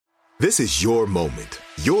This is your moment,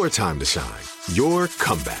 your time to shine, your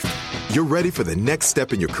comeback. You're ready for the next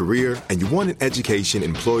step in your career, and you want an education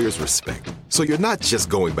employers respect. So you're not just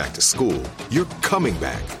going back to school, you're coming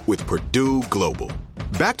back with Purdue Global.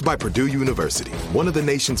 Backed by Purdue University, one of the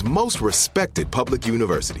nation's most respected public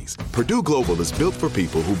universities, Purdue Global is built for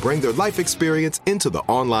people who bring their life experience into the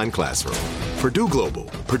online classroom. Purdue Global,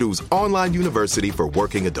 Purdue's online university for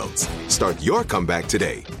working adults. Start your comeback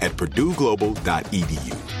today at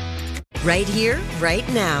purdueglobal.edu. Right here, right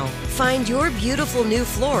now. Find your beautiful new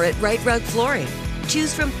floor at Right Rug Flooring.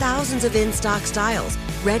 Choose from thousands of in-stock styles,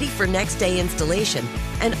 ready for next day installation,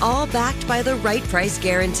 and all backed by the right price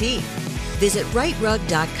guarantee. Visit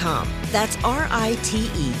rightrug.com. That's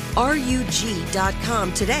RITERUG.com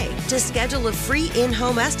today to schedule a free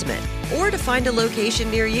in-home estimate or to find a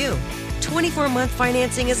location near you. 24-month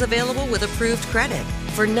financing is available with approved credit.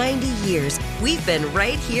 For 90 years, we've been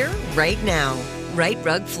right here, right now. Right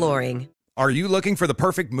Rug Flooring. Are you looking for the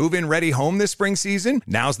perfect move-in ready home this spring season?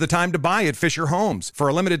 Now's the time to buy at Fisher Homes. For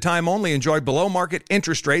a limited time only, enjoy below-market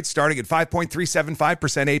interest rates starting at 5.375%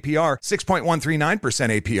 APR,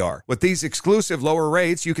 6.139% APR. With these exclusive lower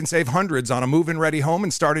rates, you can save hundreds on a move-in ready home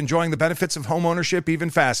and start enjoying the benefits of home ownership even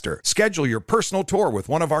faster. Schedule your personal tour with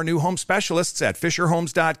one of our new home specialists at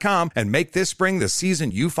FisherHomes.com and make this spring the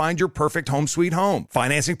season you find your perfect home sweet home.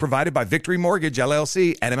 Financing provided by Victory Mortgage,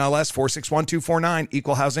 LLC, NMLS 461249,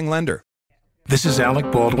 Equal Housing Lender. This is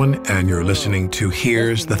Alec Baldwin, and you're listening to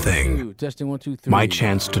Here's the Thing, my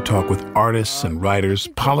chance to talk with artists and writers,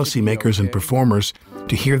 policymakers and performers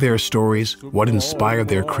to hear their stories, what inspired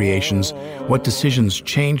their creations, what decisions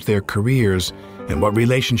changed their careers, and what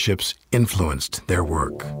relationships influenced their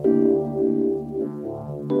work.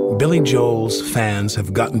 Billy Joel's fans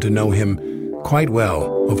have gotten to know him quite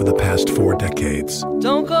well over the past 4 decades.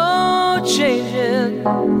 Don't go changing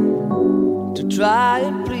to try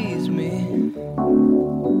and please me.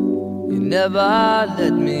 You never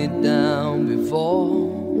let me down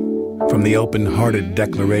before. From the open-hearted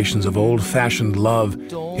declarations of old-fashioned love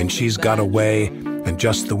in She's Got a Way and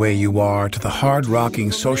Just the Way You Are to the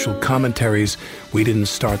hard-rocking social commentaries We Didn't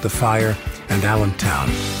Start the Fire and Allentown.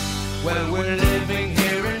 Well, we're living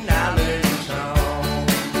here in Allentown,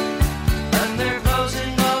 and they're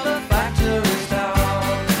closing all the factories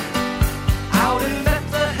down. Out in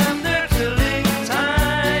Bethlehem, they're killing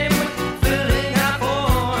time, filling our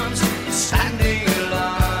forms, standing in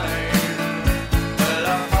line. Well,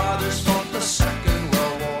 our fathers fought the Second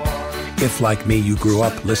World War. If, like me, you grew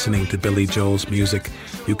up listening to Billy Joel's music,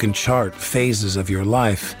 you can chart phases of your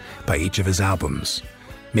life by each of his albums.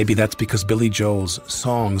 Maybe that's because Billy Joel's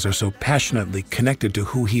songs are so passionately connected to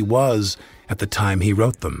who he was at the time he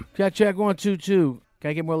wrote them. Check, 1, 2, 2.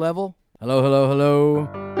 Can I get more level? Hello, hello, hello.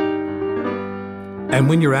 And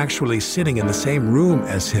when you're actually sitting in the same room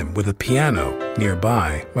as him with a piano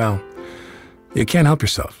nearby, well, you can't help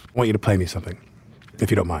yourself. I want you to play me something, if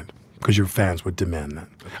you don't mind, because your fans would demand that.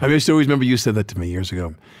 I used to always remember you said that to me years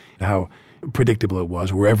ago, how predictable it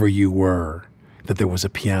was, wherever you were, that there was a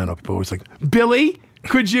piano. People were always like, Billy,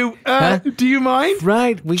 could you, do you mind?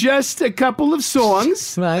 Right. Just a couple of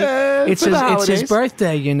songs. Right. It's his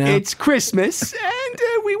birthday, you know. It's Christmas, and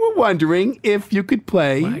we were wondering if you could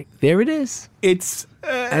play. Right. There it is. It's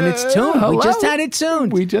and it's tuned. Hello? We just had it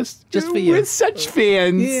tuned. We just for you. We're such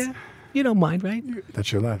fans. Yeah. You don't mind, right?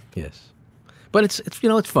 That's your life. Yes. But it's it's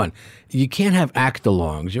fun. You can't have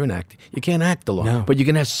act-alongs. You're an act. You can't act along. No. But you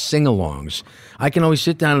can have sing-alongs. I can always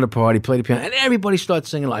sit down at a party, play the piano, and everybody starts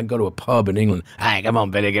singing. Like, I go to a pub in England. Hey, come on,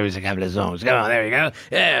 Billy, give us a couple of songs. Come on, there you go.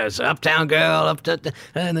 Yeah, it's Uptown Girl,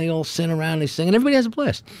 and they all sit around, they sing, and everybody has a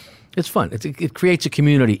blast. It's fun. It creates a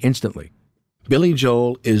community instantly. Billy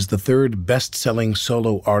Joel is the third best-selling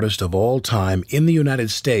solo artist of all time in the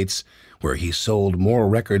United States, where he sold more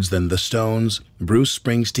records than the Stones, Bruce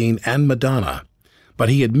Springsteen, and Madonna. But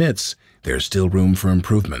he admits there's still room for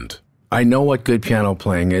improvement. I know what good piano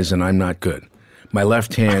playing is, and I'm not good. My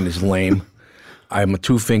left hand is lame. I'm a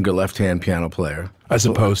 2-finger left-hand piano player. As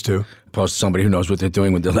opposed to somebody who knows what they're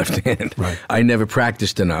doing with their left hand. Right. I never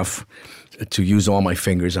practiced enough to use all my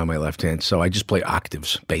fingers on my left hand, so I just play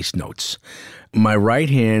octaves, bass notes. My right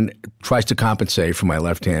hand tries to compensate for my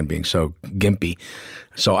left hand being so gimpy,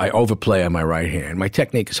 so I overplay on my right hand. My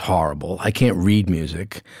technique is horrible. I can't read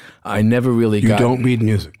music. I never really You don't read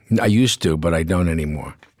music? I used to, but I don't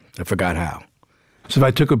anymore. I forgot how. So if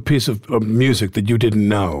I took a piece of music that you didn't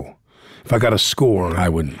know, if I got a score, I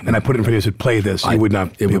wouldn't. And I put it in front of you and said, play this, you would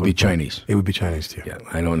not. It would be Chinese. It would be Chinese to you. Yeah,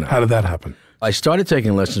 I don't know. How did that happen? I started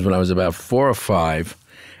taking lessons when I was about 4 or 5,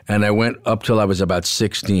 and I went up till I was about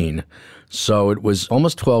 16. So it was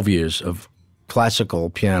almost 12 years of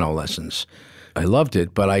classical piano lessons. I loved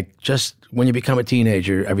it, but when you become a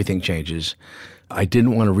teenager, everything changes. I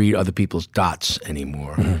didn't want to read other people's dots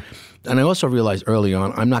anymore. And I also realized early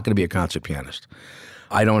on, I'm not going to be a concert pianist.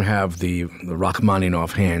 I don't have the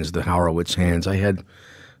Rachmaninoff hands, the Horowitz hands. I had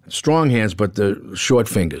strong hands, but the short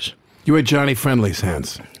fingers. You had Johnny Friendly's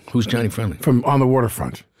hands. Who's Johnny Friendly? From On the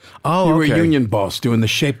Waterfront. Oh, You were okay. a union boss doing the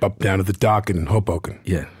shape up down at the dock in Hoboken.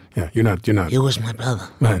 Yeah. Yeah, you're not. He was my brother.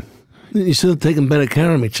 Right. You should have taken better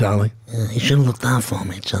care of me, Charlie. You should have looked out for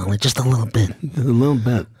me, Charlie, just a little bit. A little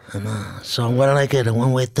bit. So what did I get? A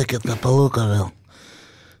one-way ticket to Palookaville.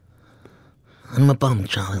 I'm a bum,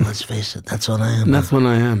 Charlie, let's face it. That's what I am. That's what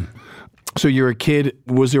I am. So you're a kid.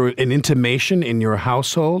 Was there an intimation in your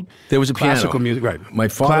household? There was a classical piano. music, right? My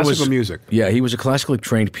father classical was music. Yeah, he was a classically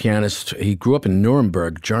trained pianist. He grew up in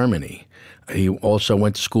Nuremberg, Germany. He also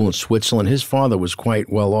went to school in Switzerland. His father was quite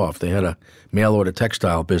well off. They had a mail-order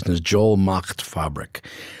textile business, Joel Macht Fabrik.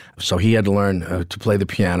 So he had to learn to play the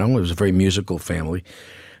piano. It was a very musical family.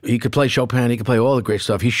 He could play Chopin. He could play all the great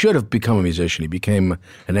stuff. He should have become a musician. He became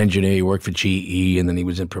an engineer. He worked for GE, and then he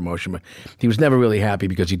was in promotion. But he was never really happy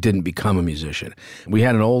because he didn't become a musician. We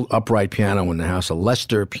had an old upright piano in the house, a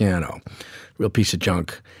Lester piano, real piece of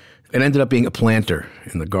junk. It ended up being a planter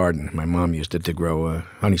in the garden. My mom used it to grow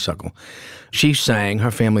honeysuckle. She sang.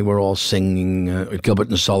 Her family were all singing, Gilbert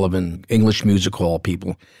and Sullivan, English music hall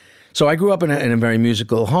people. So I grew up in a very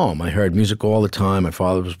musical home. I heard music all the time. My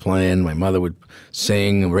father was playing. My mother would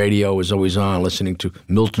sing. Radio was always on, listening to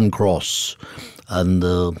Milton Cross. And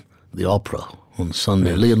the opera on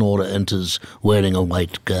Sunday. Leonora enters wearing a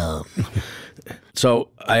white gown. So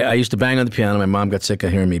I used to bang on the piano. My mom got sick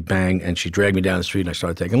of hearing me bang, and she dragged me down the street, and I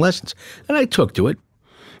started taking lessons. And I took to it.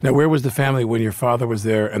 Now, where was the family when your father was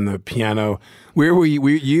there and the piano? Where were you? Were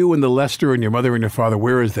you and the Lester and your mother and your father?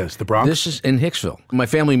 Where is this? The Bronx? This is in Hicksville. My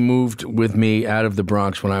family moved with me out of the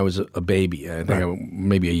Bronx when I was a baby. I think I was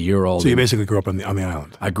maybe a year old. So you basically grew up on the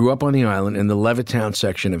island. I grew up on the island in the Levittown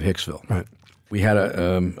section of Hicksville. Right. We had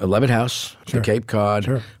a Levitt house in Cape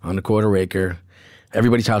Cod on the quarter acre.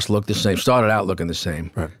 Everybody's house looked the same. Started out looking the same.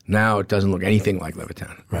 Right. Now it doesn't look anything like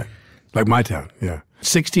Levittown. Right. Like my town, yeah.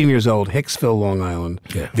 16 years old, Hicksville, Long Island.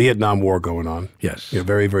 Yeah. Vietnam War going on. Yes. Yeah,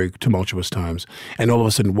 very, very tumultuous times. And all of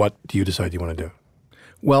a sudden, what do you decide you want to do?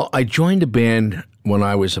 Well, I joined a band when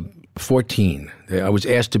I was 14. I was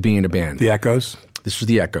asked to be in a band. The Echoes? This was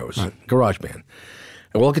the Echoes, garage band.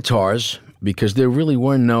 All guitars, because there really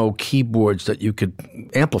were no keyboards that you could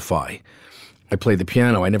amplify. I played the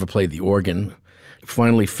piano. I never played the organ.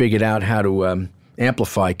 Finally figured out how to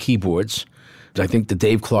amplify keyboards. I think the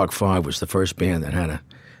Dave Clark Five was the first band that had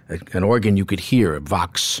an organ you could hear, a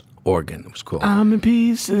Vox organ, it was called. I'm in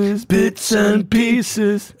pieces, bits and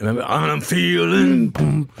pieces. Remember, I'm feeling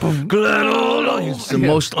glad all over. It's the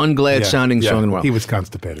most unglad sounding song in the world. He was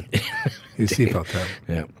constipated. He felt that.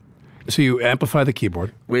 Yeah. So you amplify the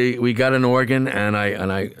keyboard. We got an organ, and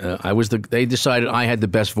I was they decided I had the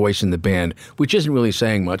best voice in the band, which isn't really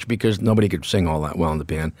saying much because nobody could sing all that well in the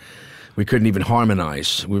band. We couldn't even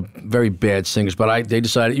harmonize. We were very bad singers, but they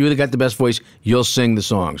decided you either got the best voice, you'll sing the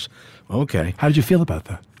songs. Okay. How did you feel about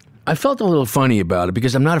that? I felt a little funny about it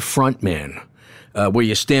because I'm not a front man. Where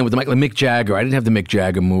you stand with the mic, like Mick Jagger. I didn't have the Mick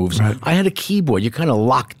Jagger moves. Right. I had a keyboard. You're kind of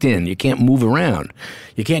locked in. You can't move around.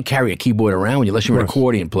 You can't carry a keyboard around when unless you're an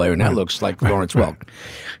accordion player, and that looks like Lawrence Welk.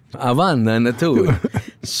 Avanti tu.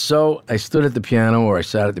 So I stood at the piano, or I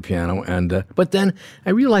sat at the piano, and but then I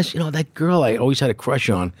realized, that girl I always had a crush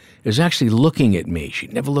on is actually looking at me. She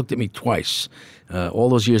never looked at me twice. All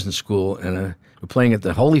those years in school, and we're playing at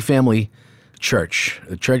the Holy Family Church,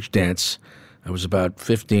 the church dance. I was about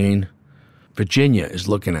 15. Virginia is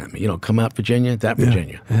looking at me. Come out, Virginia, that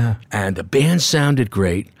Virginia. Yeah. And the band sounded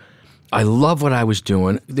great. I love what I was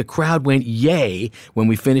doing. The crowd went yay when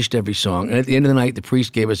we finished every song. And at the end of the night, the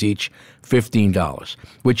priest gave us each $15,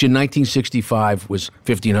 which in 1965 was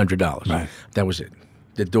 $1,500. Right. That was it.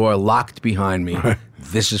 The door locked behind me. Right.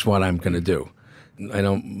 This is what I'm going to do. I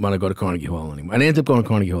don't want to go to Carnegie Hall anymore. And I ended up going to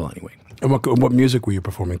Carnegie Hall anyway. And what music were you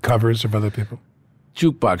performing? Covers of other people?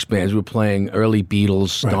 Jukebox bands. We were playing early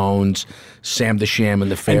Beatles, Stones, Sam the Sham and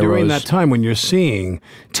the Pharaohs. And during that time when you're seeing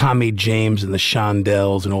Tommy James and the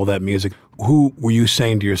Shondells and all that music, who were you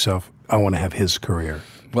saying to yourself, I want to have his career?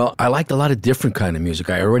 Well, I liked a lot of different kind of music.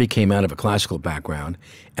 I already came out of a classical background,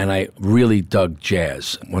 and I really dug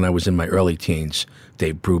jazz when I was in my early teens.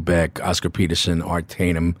 Dave Brubeck, Oscar Peterson, Art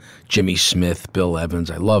Tatum, Jimmy Smith, Bill Evans.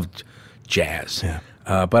 I loved jazz. Yeah.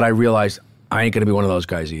 But I realized I ain't going to be one of those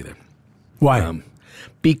guys either. Why?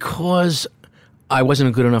 Because I wasn't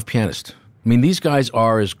a good enough pianist. I mean, these guys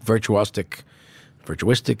are as virtuosic,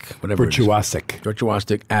 whatever. Virtuosic.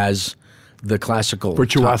 Virtuosic as the classical.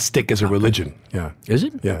 Virtuosic as a religion. Yeah. Is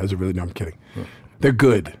it? Yeah, as a religion. No, I'm kidding. They're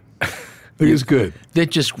good. They're just good. They're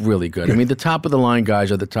just really good. I mean, the top of the line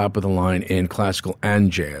guys are the top of the line in classical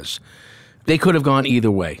and jazz. They could have gone either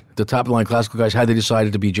way. The top of the line classical guys, had they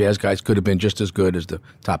decided to be jazz guys, could have been just as good as the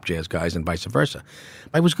top jazz guys and vice versa.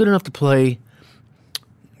 I was good enough to play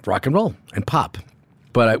rock and roll and pop.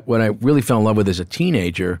 But what I really fell in love with as a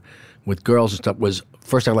teenager with girls and stuff was,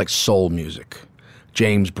 first I liked soul music.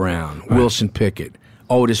 James Brown, Wilson Pickett,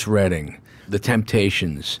 Otis Redding, The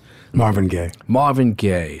Temptations. Marvin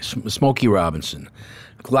Gaye, Smokey Robinson,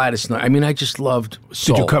 Gladys Knight. I mean, I just loved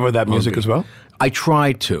soul. Did you cover that music as well? I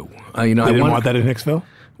tried to. They didn't want that in Hicksville?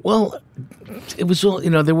 Well, it was all,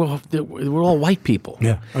 they were all white people.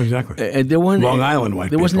 Yeah, exactly. And there weren't Long Island white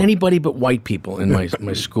people. There wasn't anybody but white people in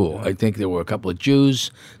my school. I think there were a couple of Jews,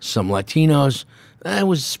 some Latinos. It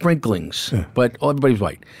was sprinklings, but everybody was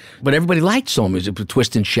white. But everybody liked soul music,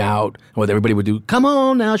 Twist and Shout, or everybody would do, come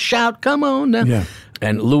on now, shout, come on now. Yeah.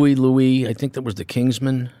 And Louie, I think that was the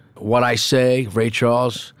Kingsmen. What I Say, Ray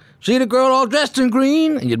Charles. See the girl all dressed in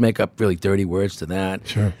green? And you'd make up really dirty words to that.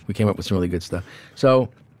 Sure. We came up with some really good stuff. So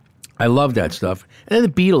I loved that stuff. And then the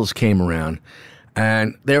Beatles came around,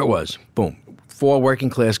 and there it was. Boom. 4 working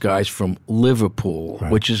class guys from Liverpool,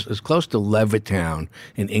 which is as close to Levittown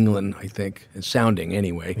in England, I think. It's sounding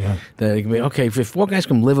anyway. Yeah. That it can be, okay, if 4 guys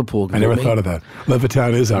from Liverpool. I never thought of that.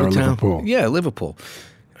 Levittown is our Liverpool. Yeah, Liverpool.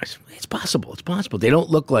 It's possible. It's possible. They don't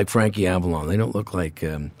look like Frankie Avalon. They don't look like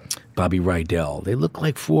Bobby Rydell. They look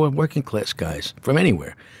like 4 working class guys from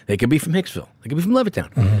anywhere. They could be from Hicksville. They could be from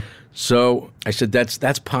Levittown. Mm-hmm. So I said,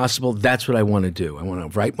 that's possible. That's what I want to do. I want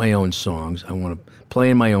to write my own songs. I want to play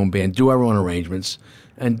in my own band, do our own arrangements,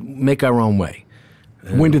 and make our own way.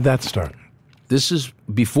 When did that start? This is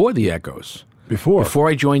before the Echoes. Before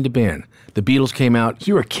I joined the band. The Beatles came out. So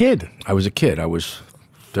you were a kid? I was a kid. I was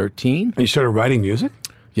 13. And you started writing music?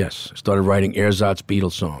 Yes. I started writing Ersatz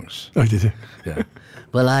Beatles songs. Oh, did you? Yeah.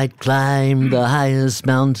 Well, I'd climb the highest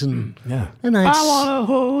mountain. Yeah. And I'd I want to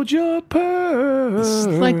hold your purse.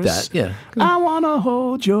 It's like that, yeah. I want to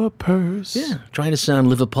hold your purse. Yeah. Trying to sound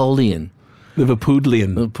Liverpoolian.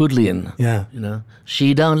 Liverpudlian. Yeah. You know?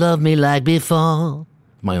 She don't love me like before.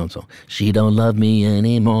 My own song. She don't love me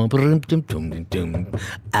anymore.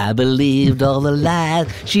 I believed all the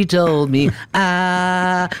lies she told me. You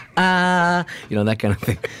know, that kind of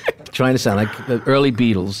thing. Trying to sound like the early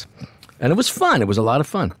Beatles. And it was fun. It was a lot of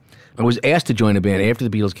fun. I was asked to join a band after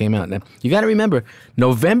the Beatles came out. Now, you got to remember,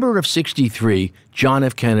 November of '63, John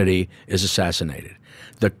F. Kennedy is assassinated.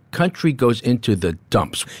 The country goes into the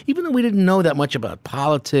dumps. Even though we didn't know that much about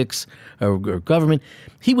politics or government,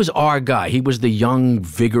 he was our guy. He was the young,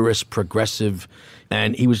 vigorous, progressive,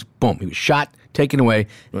 and he was shot, taken away.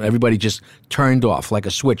 Everybody just turned off, like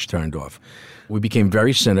a switch turned off. We became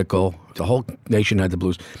very cynical. The whole nation had the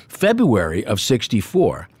blues. February of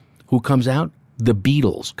 '64, who comes out? The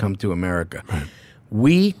Beatles come to America. Right.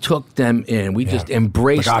 We took them in. We just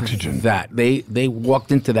embraced like oxygen. That. They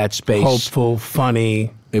walked into that space. Hopeful,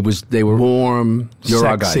 funny. They were warm, you're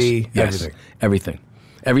our guys. sexy, Yes. Everything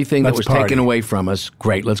that was taken away from us.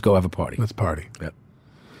 Great, let's go have a party. Let's party. Yep.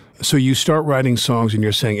 So you start writing songs, and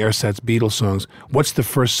you're saying Ersatz Beatles songs. What's the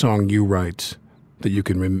first song you write that you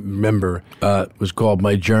can remember? It was called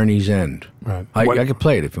My Journey's End. Right. I could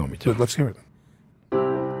play it if you want me to. Let's hear it.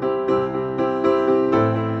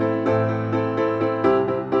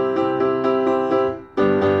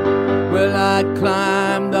 Well, I'd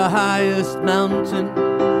climb the highest mountain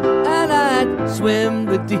and I'd swim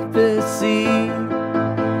the deepest sea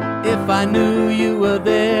if I knew you were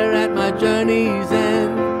there at my journey's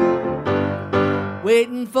end,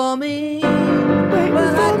 waiting for me.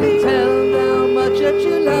 Well, I can tell how much that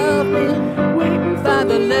you love me, waiting by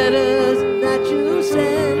the letters that you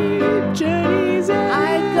send. Journey's end.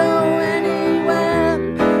 I'd go anywhere,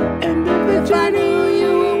 and if I knew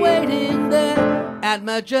you were waiting there at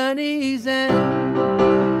my journey's end.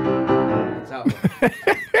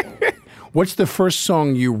 What's the first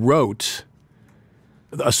song you wrote?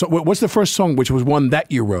 What's the first song, which was one that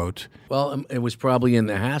you wrote? Well, it was probably in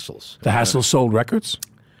the Hassles. The Hassles sold records?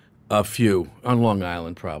 A few. On Long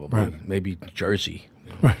Island, probably. Right. Maybe Jersey.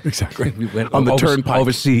 Right, exactly. We went on the turnpike.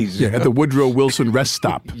 Overseas. Yeah, at the Woodrow Wilson rest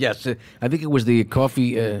stop. Yes. I think it was the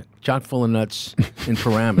coffee chock full of nuts in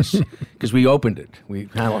Paramus, because we opened it.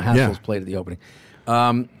 Hassles played at the opening.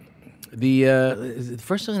 The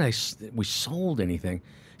first time we sold anything,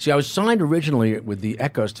 see, I was signed originally with the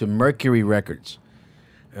Echoes to Mercury Records.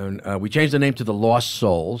 And we changed the name to the Lost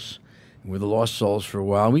Souls. We were the Lost Souls for a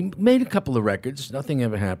while. We made a couple of records. Nothing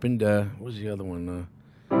ever happened. What was the other one?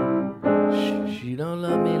 She don't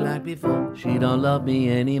love me like before. She don't love me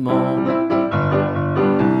anymore.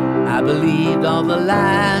 I believed all the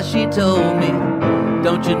lies she told me.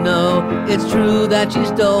 Don't you know it's true that she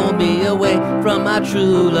stole me away from my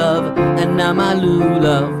true love, and now my new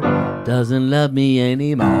love doesn't love me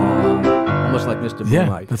anymore. Almost like Mr.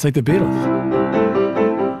 Moonlight. That's like the Beatles.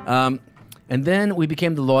 And then we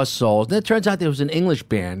became the Lost Souls. Then it turns out there was an English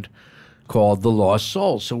band called the Lost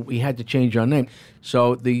Souls, so we had to change our name.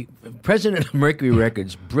 So the president of Mercury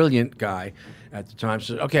Records, brilliant guy at the time,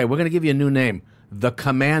 said, okay, we're going to give you a new name, The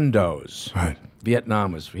Commandos. Right.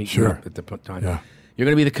 Vietnam was Sure. at the time. Yeah. You're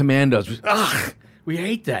going to be the Commandos. Ugh, we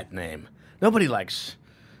hate that name. Nobody likes,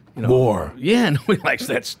 War. Yeah, nobody likes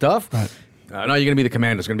that stuff. Right. No, you're going to be the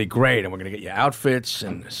Commandos. It's going to be great, and we're going to get you outfits.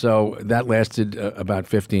 And so that lasted about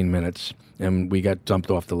 15 minutes, and we got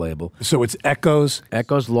dumped off the label. So it's Echoes,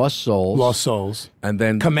 Lost Souls. Lost Souls, And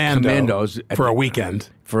then Commandos for a weekend.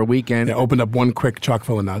 For a weekend. They opened up one quick chock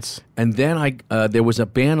full of nuts. And then there was a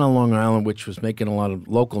band on Long Island which was making a lot of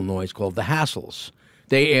local noise called the Hassles.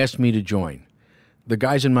 They asked me to join. The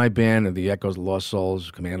guys in my band, and the Echoes, Lost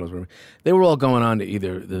Souls, Commandos, whatever, they were all going on to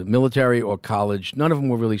either the military or college. None of them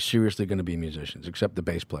were really seriously going to be musicians, except the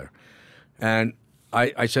bass player. And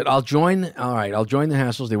I said, I'll join. All right, I'll join the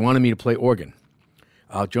Hassles. They wanted me to play organ.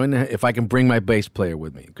 I'll join if I can bring my bass player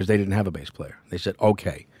with me, because they didn't have a bass player. They said,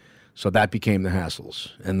 okay. So that became the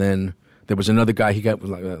Hassles. And then there was another guy. He got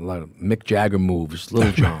like a lot of Mick Jagger moves.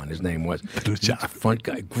 Little John, his name was. Little John. Front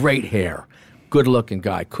guy, great hair, good-looking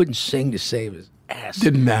guy. Couldn't sing to save his ass.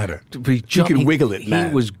 Didn't matter. You could wiggle it, man.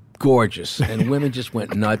 He was gorgeous, and women just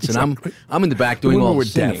went nuts. And I'm in the back doing Women all were the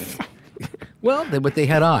singing. deaf. Well, but they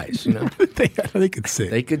had eyes, they could see.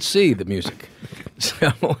 They could see the music.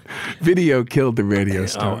 So Video killed the radio oh,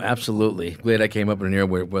 star. absolutely. Glad I came up in an era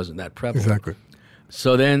where it wasn't that prevalent. Exactly.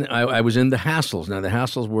 So then I was in the Hassles. Now, the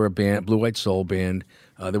Hassles were a band, Blue White Soul band.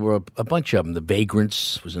 There were a bunch of them. The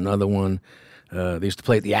Vagrants was another one. They used to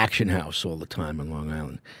play at the Action House all the time on Long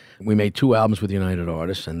Island. We made 2 albums with United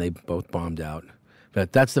Artists, and they both bombed out.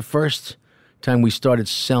 But that's the first time we started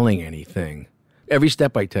selling anything. Every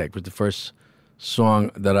Step I Take was the first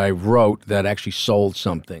song that I wrote that actually sold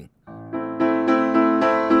something.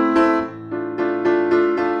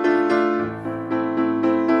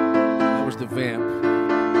 That was the Vamp.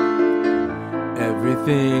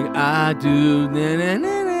 Everything I do, na, na,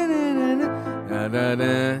 na, na, na, na, na, na,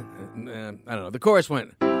 na. I don't know. The chorus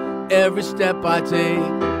went, every step I take,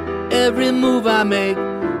 every move I make,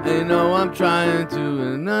 I know I'm trying to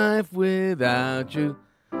a knife without you.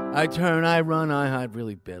 I turn, I run, I hide.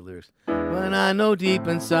 Really bad lyrics. When I know deep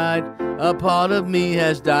inside, a part of me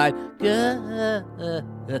has died. You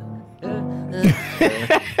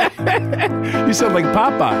sound like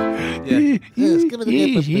Popeye.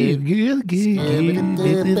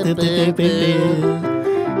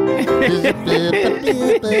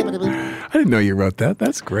 I didn't know you wrote that.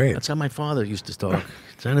 That's great. That's how my father used to talk.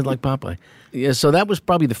 It sounded like Popeye. Yeah, so that was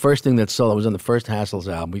probably the first thing that sold. It was on the first Hassles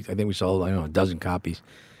album. I think we sold, a dozen copies.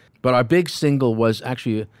 But our big single was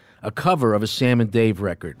actually a cover of a Sam and Dave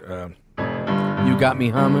record. You Got Me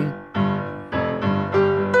Humming.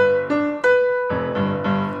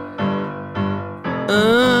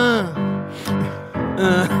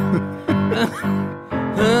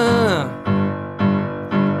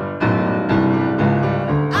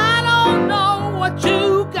 I don't know what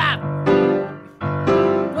you got,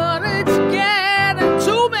 but it's getting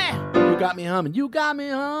to me. You got me humming. You got me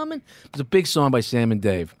humming. It was a big song by Sam and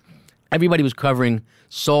Dave. Everybody was covering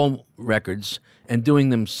soul records and doing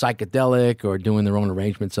them psychedelic or doing their own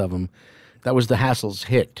arrangements of them. That was the Hassles'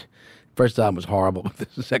 hit. First album was horrible,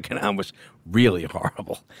 but the second album was really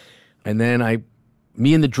horrible. And then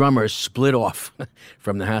me and the drummer split off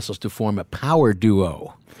from the Hassles to form a power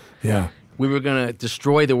duo. Yeah. We were going to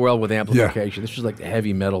destroy the world with amplification. Yeah. This was like the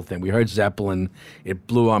heavy metal thing. We heard Zeppelin. It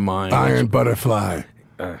blew our mind. Iron Butterfly.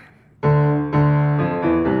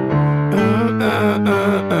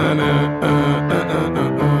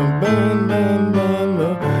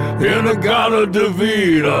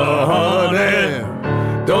 In-A-Gadda-Da-Vida,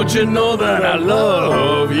 honey. Don't you know that I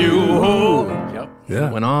love you? Yep.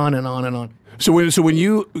 Yeah. Went on and on and on. So when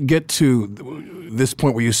you get to this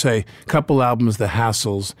point where you say couple albums, the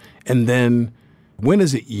Hassles, and then when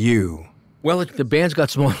is it you? Well, the bands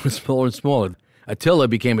got smaller and smaller and smaller. Attila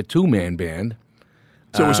became a 2-man band.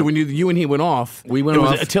 So when you and he went off,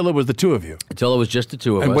 Attila was the 2 of you. Attila was just the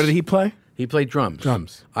 2 of us. And what did he play? He played drums.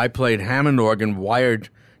 Drums. I played Hammond organ wired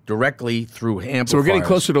directly through amplifiers. So we're getting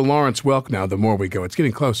closer to Lawrence Welk now the more we go. It's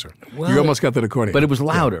getting closer. Well, you almost got that accordion. But it was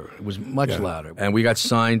louder. Yeah. It was much louder. And we got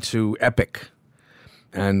signed to Epic.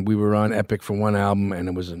 and we were on Epic for one album, and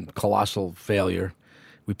it was a colossal failure.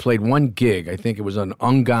 We played one gig, I think it was on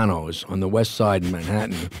Ungano's on the west side in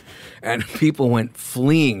Manhattan, and people went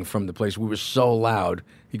fleeing from the place. We were so loud.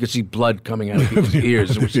 You could see blood coming out of people's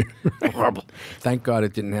ears. It was horrible. Thank God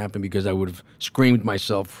it didn't happen, because I would have screamed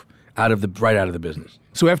myself right out of the business.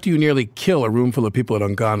 So after you nearly kill a room full of people at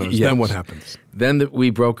Ungano's, Yes. then what happens? Then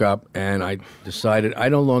we broke up, and I decided I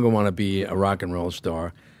no longer want to be a rock and roll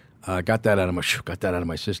star. Got that out of my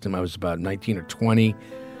system. I was about 19 or 20.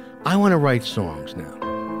 I want to write songs now.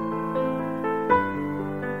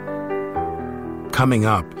 Coming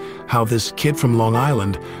up, how this kid from Long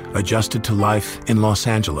Island adjusted to life in Los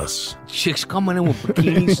Angeles. Chicks coming in with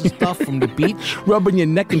bikinis and stuff from the beach. Rubbing your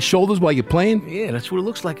neck and shoulders while you're playing? Yeah, that's what it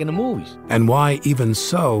looks like in the movies. And why, even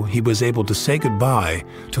so, he was able to say goodbye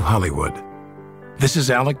to Hollywood. This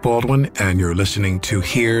is Alec Baldwin, and you're listening to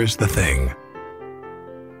Here's the Thing.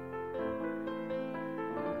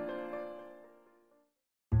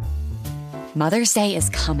 Mother's Day is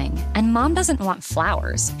coming, and Mom doesn't want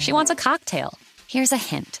flowers. She wants a cocktail. Here's a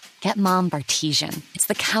hint. Get Mom Bartesian. It's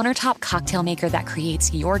the countertop cocktail maker that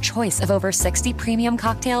creates your choice of over 60 premium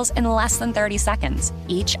cocktails in less than 30 seconds,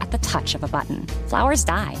 each at the touch of a button. Flowers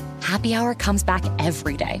die. Happy Hour comes back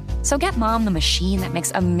every day. So get Mom the machine that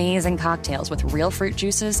makes amazing cocktails with real fruit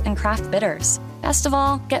juices and craft bitters. Best of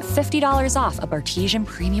all, get $50 off a Bartesian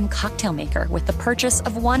premium cocktail maker with the purchase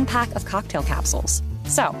of 1 pack of cocktail capsules.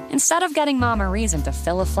 So, instead of getting Mom a reason to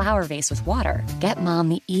fill a flower vase with water, get Mom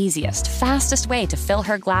the easiest, fastest way to fill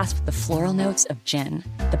her glass with the floral notes of gin.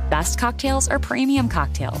 The best cocktails are premium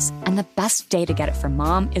cocktails, and the best day to get it for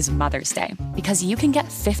Mom is Mother's Day, because you can get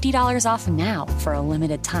 $50 off now for a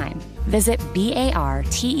limited time. Visit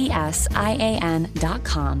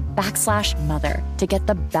BARTESIAN.com/mother to get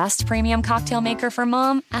the best premium cocktail maker for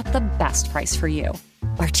Mom at the best price for you.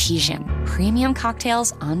 Bartesian, premium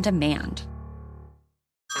cocktails on demand.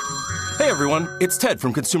 Hey everyone, it's Ted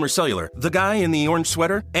from Consumer Cellular, the guy in the orange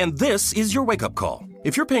sweater, and this is your wake-up call.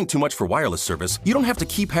 If you're paying too much for wireless service, you don't have to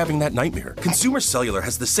keep having that nightmare. Consumer Cellular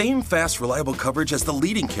has the same fast, reliable coverage as the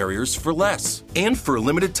leading carriers for less. And for a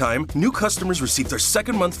limited time, new customers receive their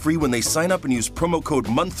second month free when they sign up and use promo code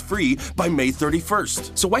MONTHFREE by May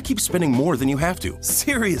 31st. So why keep spending more than you have to?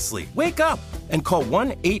 Seriously, wake up and call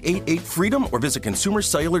 1-888-FREEDOM or visit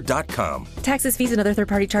consumercellular.com. Taxes, fees, and other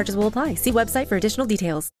third-party charges will apply. See website for additional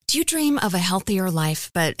details. Do you dream of a healthier life,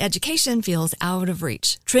 but education feels out of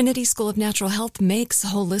reach? Trinity School of Natural Health makes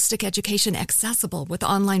holistic education accessible with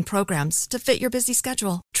online programs to fit your busy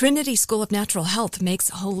schedule. Trinity School of Natural Health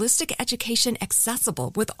makes holistic education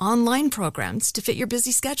accessible with online programs to fit your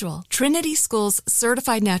busy schedule. Trinity School's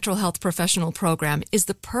Certified Natural Health Professional Program is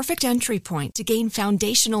the perfect entry point to gain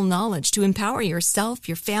foundational knowledge to empower yourself,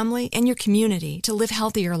 your family, and your community to live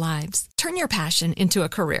healthier lives. Turn your passion into a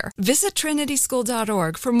career. Visit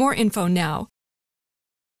trinityschool.org for more info now.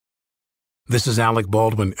 This is Alec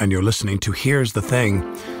Baldwin, and you're listening to Here's the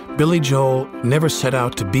Thing. Billy Joel never set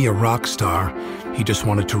out to be a rock star. He just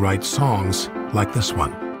wanted to write songs like this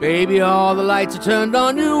one. Baby, all the lights are turned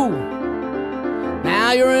on you.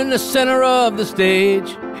 Now you're in the center of the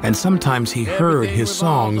stage. And sometimes he heard his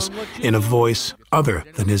songs in a voice other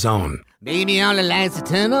than his own. Baby, all the lights are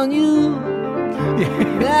turned on you.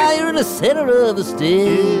 Now you're in the center of the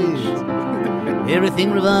stage.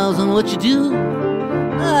 Everything revolves on what you do.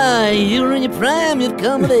 You're in your prime, you've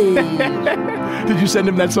come of age. Did you send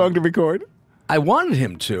him that song to record? I wanted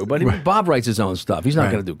him to, but Bob writes his own stuff. He's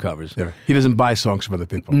not going to do covers. Yeah. He doesn't buy songs from other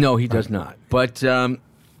people. No, he does not. But I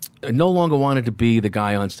no longer wanted to be the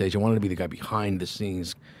guy on stage. I wanted to be the guy behind the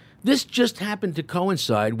scenes. This just happened to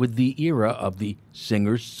coincide with the era of the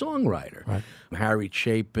singer-songwriter. Right. Harry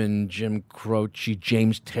Chapin, Jim Croce,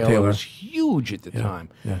 James Taylor was huge at the time.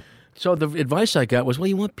 Yeah. So the advice I got was, well,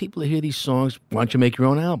 you want people to hear these songs, why don't you make your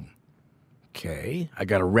own album? Okay. I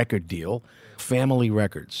got a record deal, Family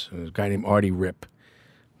Records. There's a guy named Artie Ripp.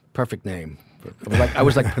 Perfect name. I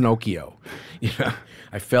was like Pinocchio. You know,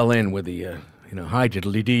 I fell in with the, hi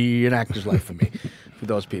diddly-dee, an actor's life for me, for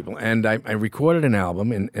those people. And I recorded an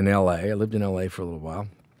album in L.A. I lived in L.A. for a little while.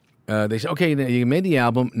 They said, okay, you made the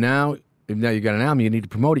album. Now you got an album. You need to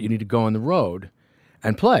promote it. You need to go on the road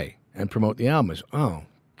and play and promote the album. I said, oh,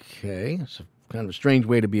 okay. It's kind of a strange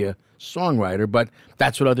way to be a songwriter, but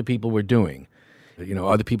that's what other people were doing.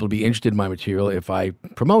 Other people would be interested in my material if I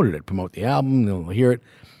promoted it, promote the album, they'll hear it.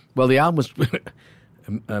 Well, the album was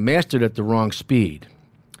mastered at the wrong speed.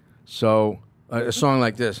 So a song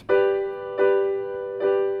like this.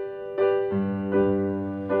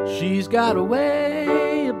 She's got a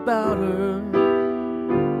way about her.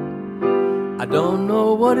 I don't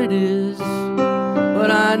know what it is,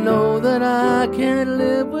 but I know that I can't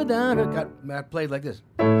live without her. Got played like this.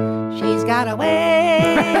 She's got a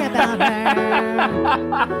way about her.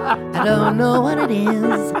 I don't know what it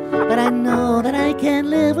is, but I know that I can't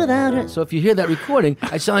live without her. So if you hear that recording,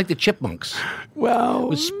 I sound like the Chipmunks. Well,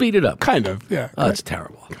 we'll speed it up. Kind of, yeah. Oh, it's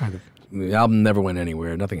terrible. Kind of. The album never went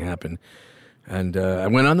anywhere. Nothing happened. And I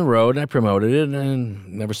went on the road, and I promoted it, and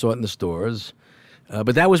never saw it in the stores.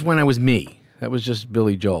 But that was when I was me. That was just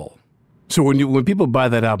Billy Joel. So when people buy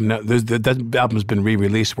that album, now, that album's been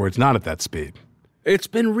re-released where it's not at that speed. It's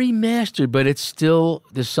been remastered, but it's still,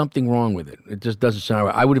 there's something wrong with it. It just doesn't sound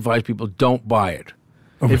right. I would advise people, don't buy it.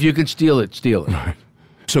 Okay. If you can steal it, steal it. Right.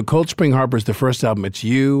 So Cold Spring Harbor is the first album. It's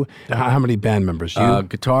you. How many band members? You?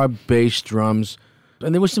 Guitar, bass, drums.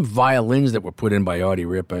 And there was some violins that were put in by Artie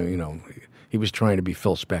Ripp. He was trying to be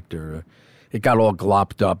Phil Spector. It got all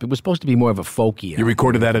glopped up. It was supposed to be more of a folky album. You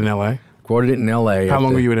recorded that in L.A.? Recorded it in L.A. How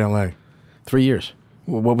long were you in L.A.? 3 years.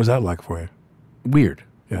 Well, what was that like for you? Weird.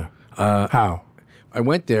 Yeah. How? I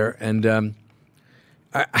went there, and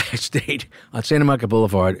I stayed on Santa Monica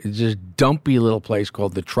Boulevard. It's this dumpy little place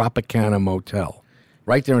called the Tropicana Motel,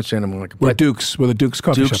 right there in Santa Monica. Where the Duke's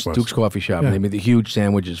coffee shop was. Duke's Coffee Shop. Yeah. And they made the huge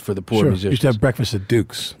sandwiches for the poor musicians. You used to have breakfast at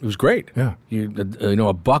Duke's. It was great. Yeah.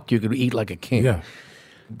 $1 you could eat like a king. Yeah.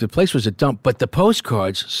 The place was a dump, but the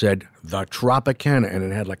postcards said the Tropicana, and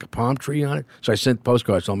it had like a palm tree on it. So I sent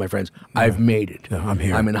postcards to all my friends. Yeah. I've made it. Yeah, I'm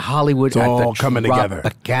here. I'm in Hollywood. It's at all the coming together.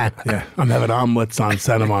 Tropicana. Yeah, I'm having omelets on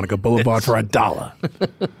Santa Monica Boulevard for $1.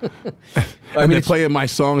 They're playing my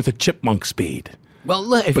song at the Chipmunk speed. Well,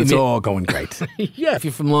 look, it's all going great. Yeah, if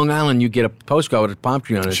you're from Long Island, you get a postcard with a palm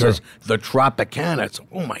tree on it. It says the Tropicana. It's,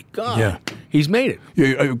 oh my God. Yeah. He's made it.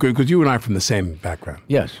 Yeah, because you and I are from the same background.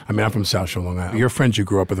 Yes. I mean, I'm from South Shore, Long Island. Your friends you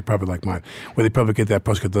grew up with are probably like mine, where they probably get that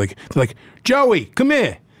postcard. They're like, Joey, come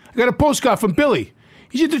here. I got a postcard from Billy.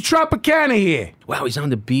 He's at the Tropicana here. Wow, he's on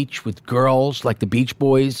the beach with girls like the Beach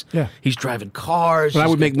Boys. Yeah. He's driving cars. When I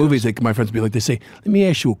would make movies, my friends would be like, they say, let me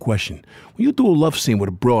ask you a question. When you do a love scene with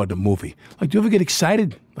a broad in a movie, do you ever get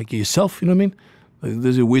excited, like yourself, you know what I mean?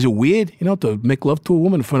 Is it weird, to make love to a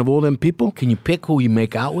woman in front of all them people? Can you pick who you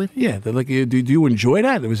make out with? Yeah, they're like, do you enjoy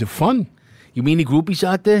that? Was it fun? You mean the groupies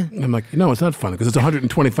out there? And I'm like, no, it's not fun, because it's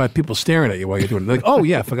 125 people staring at you while you're doing it. They're like, oh,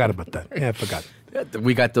 yeah, I forgot about that. Yeah, I forgot.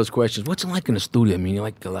 We got those questions. What's it like in a studio? I mean, you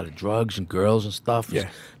like a lot of drugs and girls and stuff? Yeah.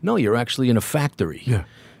 No, you're actually in a factory. Yeah.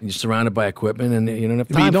 And you're surrounded by equipment, and you don't have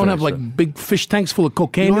time But you don't for have, that like, stuff. big fish tanks full of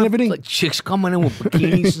cocaine and everything? Like chicks coming in with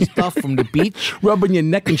bikinis and stuff from the beach. Rubbing your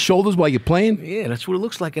neck and shoulders while you're playing? Yeah, that's what it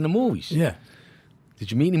looks like in the movies. Yeah.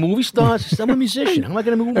 Did you meet any movie stars? I'm a musician. How am I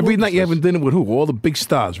going to meet Every night you're having dinner with who? All the big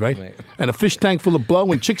stars, right? And a fish tank full of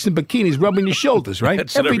blow and chicks in bikinis rubbing your shoulders, right?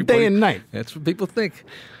 That's what Every day and night. That's what people think.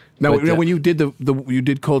 Now, But, when you did you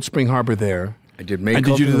did Cold Spring Harbor there, I did. and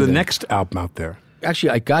did you do the next album out there?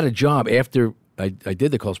 Actually, I got a job after I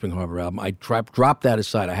did the Cold Spring Harbor album. I dropped that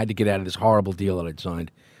aside. I had to get out of this horrible deal that I'd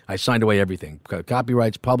signed. I signed away everything: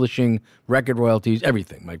 copyrights, publishing, record royalties,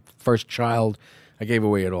 everything. My first child, I gave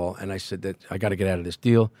away it all, and I said that I got to get out of this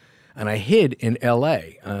deal. And I hid in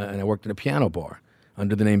L.A. And I worked in a piano bar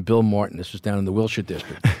under the name Bill Martin. This was down in the Wilshire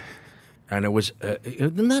district, and it was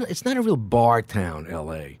it's not a real bar town,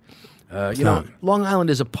 L.A. Long Island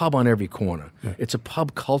is a pub on every corner. Yeah. It's a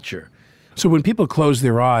pub culture. So when people close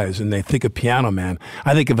their eyes and they think of Piano Man,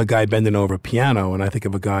 I think of a guy bending over a piano, and I think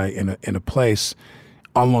of a guy in a place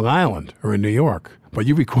on Long Island or in New York. But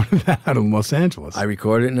you recorded that out in Los Angeles. I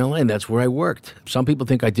recorded it in L.A., and that's where I worked. Some people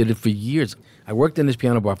think I did it for years. I worked in this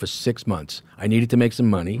piano bar for 6 months. I needed to make some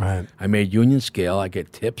money. Right. I made union scale. I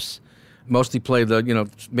get tips. Mostly play the,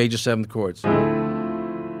 major seventh chords.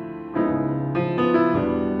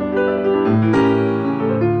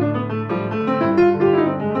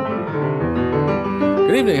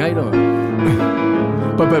 Good evening. How you doing?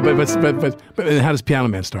 But how does Piano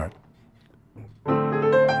Man start?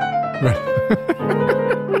 Right.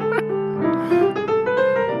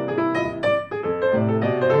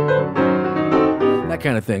 That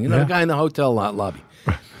kind of thing. The guy in the hotel lobby.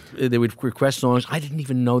 They would request songs. I didn't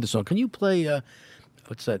even know the song. Can you play,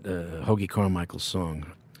 what's that Hoagie Carmichael song?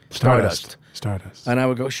 Stardust. And I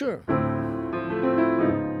would go, sure.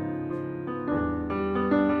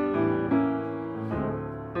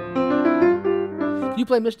 Can you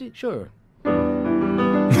play Misty? Sure.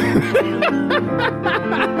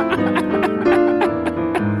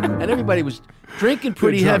 And everybody was drinking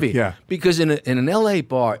pretty heavy. Yeah. Because in an L.A.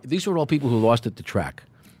 bar, these were all people who lost at the track.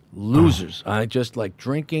 Losers. I just like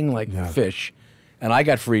drinking like fish. And I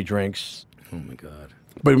got free drinks. Oh, my God.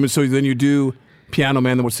 But so then you do Piano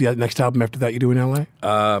Man. Then what's the next album after that you do in L.A.?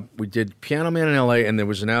 We did Piano Man in L.A., and there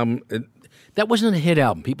was an album. That wasn't a hit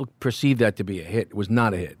album. People perceived that to be a hit. It was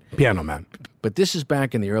not a hit. Piano Man. But this is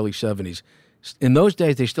back in the early 70s. In those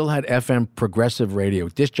days, they still had FM progressive radio.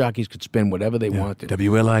 Disc jockeys could spin whatever they wanted.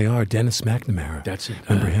 WLIR, Dennis McNamara. That's it.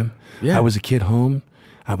 Remember him? Yeah. I was a kid home.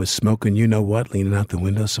 I was smoking you-know-what, leaning out the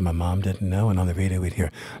window so my mom didn't know. And on the radio, we'd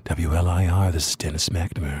hear, WLIR, this is Dennis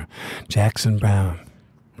McNamara. Jackson Brown.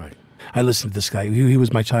 Right. I listened to this guy. He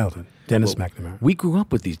was my childhood. Dennis McNamara. We grew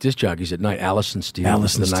up with these disc jockeys at night. Allison Steele,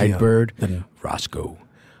 the Nightbird, Roscoe.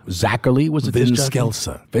 Zachary was a Vince disc jockey.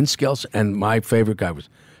 Scelsa. Vince Scelsa. And my favorite guy was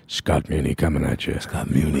Scott Muni coming at you.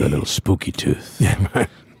 Scott Muni. With a little spooky tooth. Yeah, right.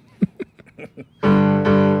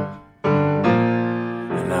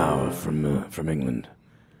 And now from England,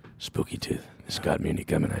 Spooky Tooth. Scott Muni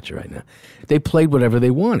coming at you right now. They played whatever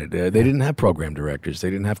they wanted. They didn't have program directors.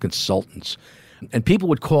 They didn't have consultants. And people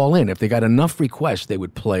would call in. If they got enough requests, they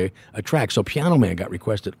would play a track. So Piano Man got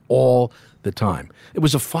requested all the time. It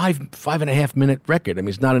was a 5.5 minute record. I mean,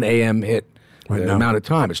 it's not an AM hit amount of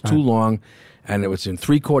time. It's too long. And it was in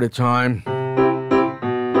 3/4 time.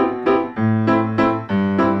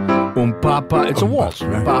 Papa. It's a waltz.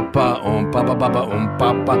 Right. Papa, papa, papa,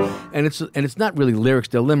 papa. And it's not really lyrics,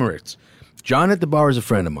 they're limericks. John at the bar is a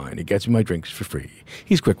friend of mine. He gets me my drinks for free.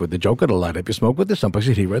 He's quick with the joke. It'll light up your smoke with the someplace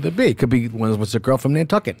he'd rather be. Could be what's a girl from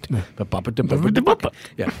Nantucket. Yeah.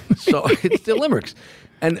 So it's the limericks.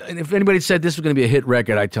 And if anybody said this was going to be a hit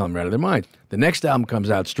record, I'd tell them right out of their mind. The next album comes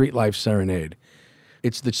out, Street Life Serenade.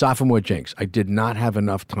 It's the sophomore jinx. I did not have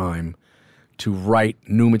enough time to write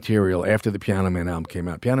new material after the Piano Man album came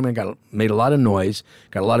out. Piano Man made a lot of noise,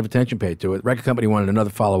 got a lot of attention paid to it. Record company wanted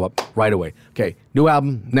another follow-up right away. Okay, new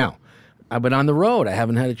album now. I've been on the road. I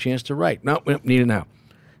haven't had a chance to write. No, we don't need it now.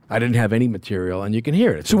 I didn't have any material, and you can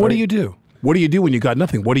hear it. So what do you do? What do you do when you got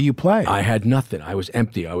nothing? What do you play? I had nothing. I was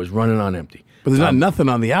empty. I was running on empty. But there's nothing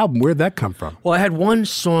on the album. Where'd that come from? Well, I had one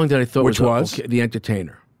song that I thought Which was? Okay, The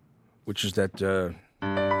Entertainer, which is that...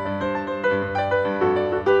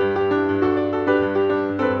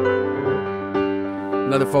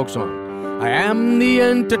 another folk song. I am the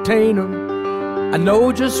entertainer. I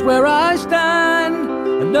know just where I stand.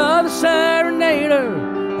 Another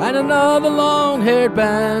serenader and another long-haired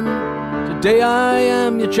band. Today I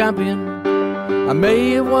am your champion. I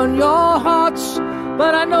may have won your hearts,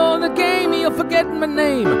 but I know the game, you'll forget my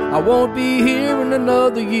name. I won't be here in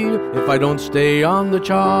another year if I don't stay on the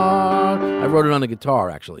chart. I wrote it on the guitar,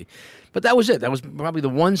 actually. But that was it. That was probably the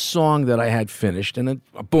one song that I had finished. And then,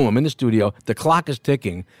 boom, I'm in the studio. The clock is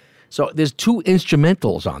ticking. So there's two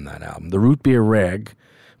instrumentals on that album. The Root Beer Rag,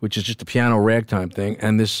 which is just a piano ragtime thing,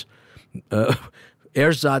 and this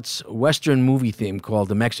Ersatz Western movie theme called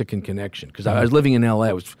The Mexican Connection. Because I was living in L.A.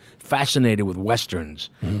 I was fascinated with Westerns.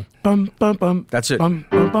 Bum, bum, bum. That's it. Bum,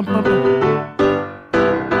 bum, bum, bum, bum.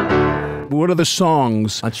 What are the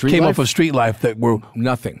songs came off of Street Life that were...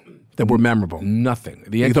 Nothing. That were memorable? Nothing.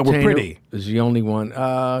 The You thought were Entertainer pretty? is the only one.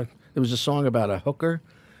 There was a song about a hooker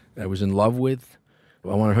that I was in love with.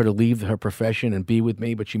 I wanted her to leave her profession and be with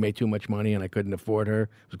me, but she made too much money and I couldn't afford her. It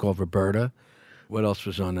was called Roberta. What else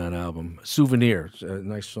was on that album? Souvenir. It's a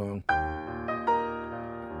nice song.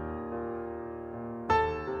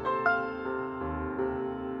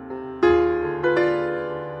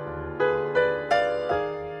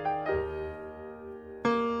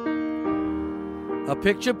 A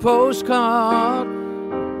picture postcard,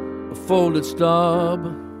 a folded stub,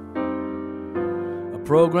 a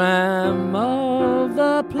program of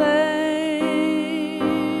the play.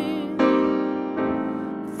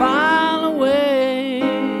 File away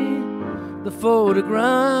the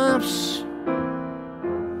photographs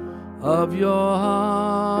of your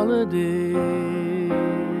holiday.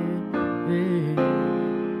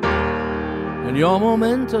 And your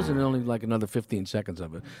mementos, and only like another 15 seconds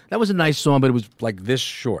of it. That was a nice song, but it was like this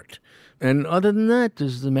short. And other than that,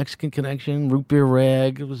 there's the Mexican Connection, Root Beer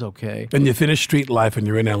Rag. It was okay. And you finish Street Life and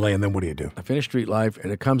you're in L.A., and then what do? I finished Street Life,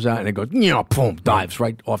 and it comes out, and it goes, boom, dives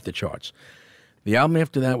right off the charts. The album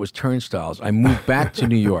after that was Turnstiles. I moved back to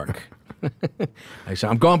New York. I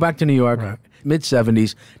said, I'm going back to New York. Right.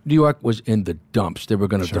 Mid-'70s, New York was in the dumps. They were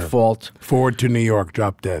going to default. Forward to New York,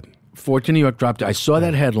 drop dead. Forward to New York dropped. I saw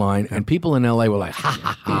that headline, and people in L.A. were like, ha,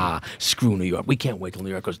 ha, ha, screw New York. We can't wait till New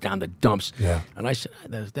York goes down the dumps. Yeah. And I said,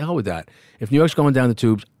 the hell with that. If New York's going down the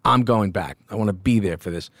tubes, I'm going back. I want to be there for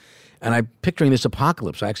this. And I'm picturing this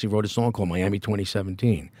apocalypse. I actually wrote a song called Miami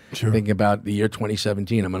 2017. Sure. Thinking about the year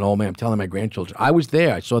 2017. I'm an old man. I'm telling my grandchildren. I was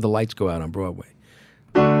there. I saw the lights go out on Broadway.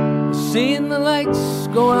 Seeing the lights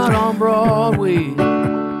go out on Broadway.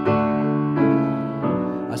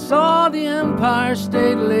 I saw the Empire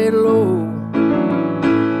State laid low.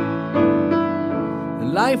 The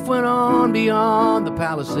life went on beyond the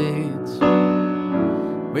Palisades.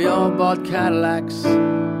 We all bought Cadillacs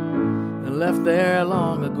and left there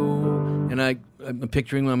long ago. And I'm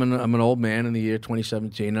picturing I'm an old man in the year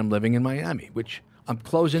 2017. And I'm living in Miami, which I'm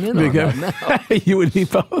closing in on that now. You and me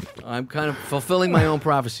both. I'm kind of fulfilling my own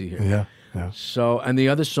prophecy here. Yeah. So, and the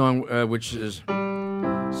other song, which is,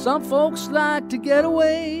 some folks like to get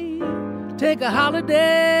away, take a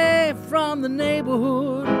holiday from the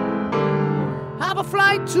neighborhood, have a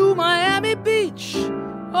flight to Miami Beach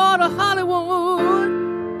or to Hollywood.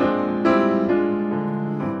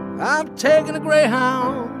 I'm taking a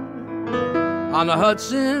Greyhound on the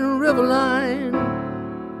Hudson River line.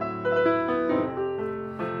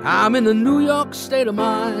 I'm in the New York state of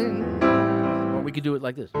mind. Or we could do it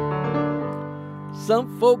like this.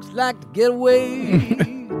 Some folks like to get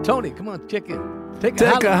away. Tony, come on, check in. Take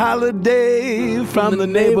a holiday from the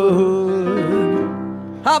neighborhood.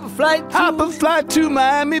 Hop a flight to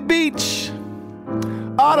Miami Beach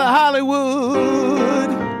or to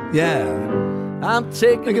Hollywood. Yeah. I'm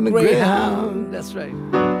taking a Greyhound. That's right.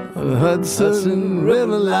 The Hudson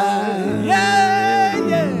River line. Yeah.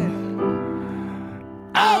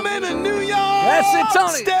 I'm in a New York That's it,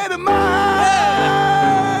 Tony. state of mind.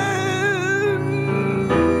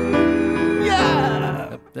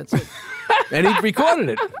 Yeah. That's it. And he recorded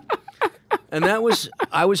it. And I was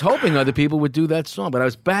hoping other people would do that song, but I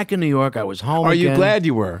was back in New York. I was home Are again. you glad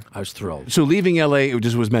you were? I was thrilled. So leaving L.A., it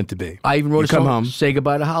just was meant to be. I even wrote You a song, come home. Say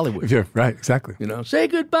Goodbye to Hollywood. Yeah, right, exactly. You know, say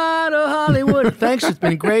goodbye to Hollywood. Thanks, it's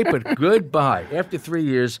been great, but goodbye. After 3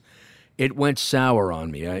 years, it went sour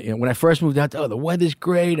on me. When I first moved out, the weather's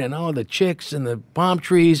great, and the chicks and the palm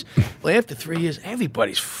trees. Well, after 3 years,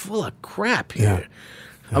 everybody's full of crap here.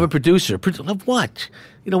 Yeah. I'm a producer. Of what?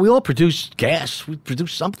 We all produce gas. We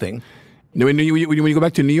produce something. When you go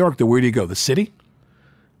back to New York, though, where do you go? The city?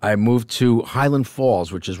 I moved to Highland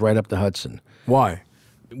Falls, which is right up the Hudson. Why?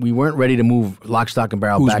 We weren't ready to move lock, stock, and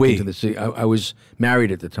barrel Who's back we? into the city. I was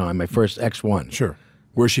married at the time, my first ex-1. Sure.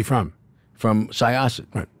 Where's she from? From Syosset.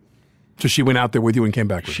 Right. So she went out there with you and came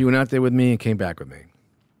back with you? She went out there with me and came back with me.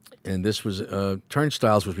 And this was,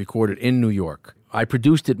 Turnstiles was recorded in New York. I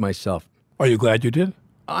produced it myself. Are you glad you did?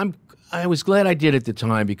 I was glad I did at the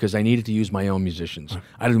time because I needed to use my own musicians. Right.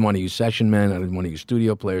 I didn't want to use session men. I didn't want to use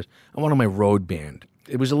studio players. I wanted my road band.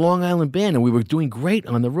 It was a Long Island band, and we were doing great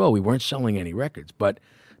on the road. We weren't selling any records, but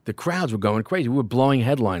the crowds were going crazy. We were blowing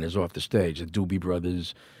headliners off the stage, the Doobie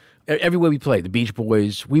Brothers. Everywhere we played, the Beach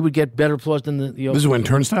Boys, we would get better applause than the This is when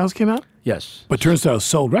Turnstiles came out? Yes. But Turnstiles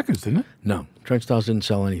sold records, didn't it? No, Turnstiles didn't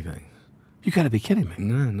sell anything. You got to be kidding me.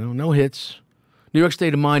 No hits. New York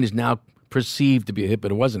State of Mind is now perceived to be a hit,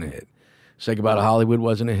 but it wasn't a hit. Say Goodbye to Hollywood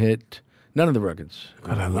wasn't a hit. None of the records.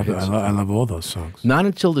 God, I love all those songs. Not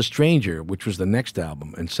until The Stranger, which was the next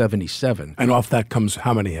album in 77. And off that comes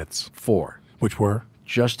how many hits? 4. Which were?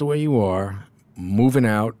 Just the Way You Are, Moving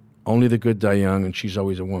Out, Only the Good Die Young, and She's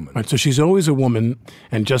Always a Woman. Right, so She's Always a Woman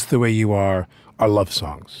and Just the Way You Are love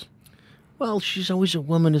songs. Well, She's Always a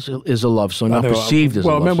Woman is a love song, not perceived as a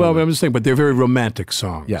love song. Well, I'm just saying, but they're very romantic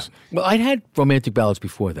songs. Yeah. Well, I'd had romantic ballads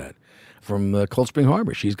before that. From Cold Spring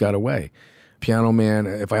Harbor, She's Got Away. Piano Man,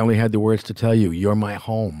 If I Only Had the Words to Tell You, You're My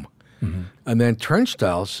Home. Mm-hmm. And then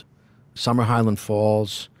Turnstiles, Summer Highland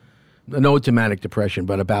Falls, no dramatic depression,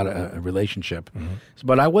 but about a relationship. Mm-hmm.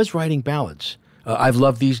 But I was writing ballads. I've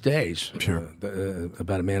Loved These Days, sure.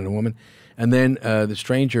 About a man and a woman. And then The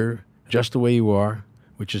Stranger, Just the Way You Are,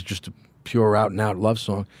 which is just a pure out-and-out love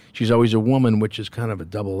song. She's Always a Woman, which is kind of a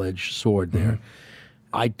double-edged sword there. Mm-hmm.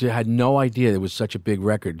 I had no idea it was such a big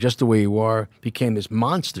record. Just the Way You Are became this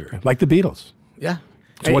monster. Like the Beatles. Yeah.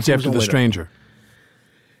 So what's after The Stranger?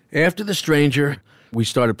 After The Stranger, we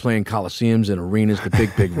started playing coliseums and arenas, the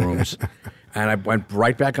big rooms. And I went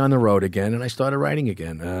right back on the road again, and I started writing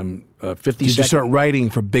again. 50 Did you start writing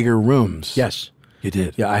for bigger rooms? Yes. You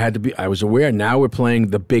did? Yeah, I was aware. Now we're playing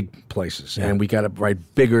the big places, and we got to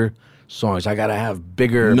write bigger songs. I got to have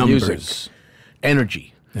bigger numbers. Music. Energy.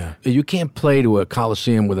 Yeah. You can't play to a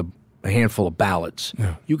coliseum with a handful of ballads.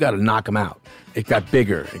 Yeah. You got to knock them out. It got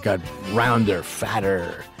bigger. It got rounder,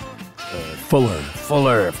 fatter,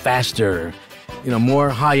 fuller, faster. More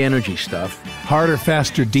high energy stuff. Harder,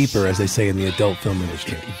 faster, deeper, as they say in the adult film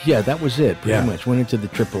industry. Yeah, that was it. Pretty much went into the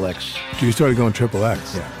XXX. So you started going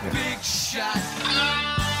XXX. Yeah. Big shot.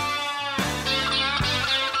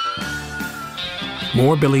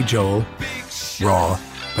 More Billy Joel, raw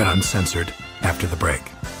but uncensored, after the break.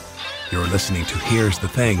 You're listening to Here's the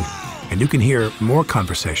Thing, and you can hear more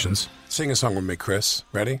conversations. Sing a song with me, Chris.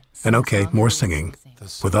 Ready? And okay, more singing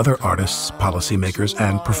with other artists, policymakers,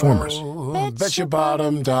 and performers. Bet your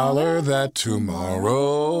bottom dollar that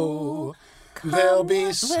tomorrow There'll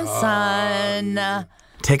be sun.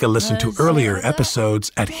 Take a listen to earlier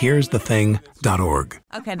episodes at here'sthething.org.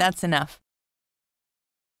 Okay, that's enough.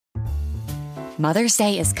 Mother's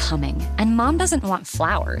Day is coming, and Mom doesn't want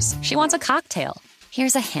flowers. She wants a cocktail.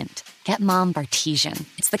 Here's a hint. Get Mom Bartesian.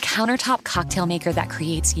 It's the countertop cocktail maker that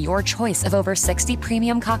creates your choice of over 60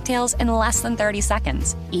 premium cocktails in less than 30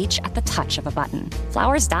 seconds, each at the touch of a button.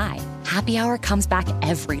 Flowers die. Happy Hour comes back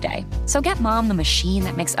every day. So get Mom the machine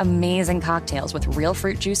that makes amazing cocktails with real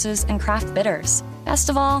fruit juices and craft bitters. Best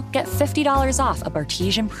of all, get $50 off a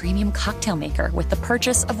Bartesian premium cocktail maker with the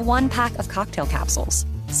purchase of 1 pack of cocktail capsules.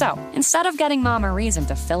 So, instead of getting Mom a reason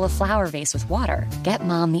to fill a flower vase with water, get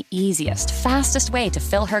Mom the easiest, fastest way to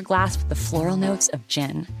fill her glass with the floral notes of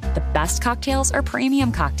gin. The best cocktails are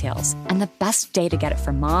premium cocktails, and the best day to get it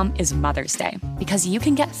for Mom is Mother's Day, because you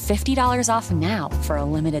can get $50 off now for a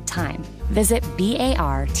limited time. Visit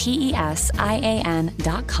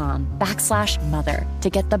BARTESIAN.com/mother to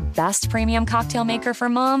get the best premium cocktail maker for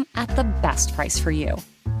Mom at the best price for you.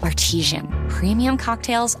 Bartesian, premium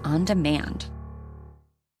cocktails on demand.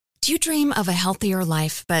 Do you dream of a healthier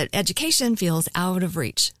life, but education feels out of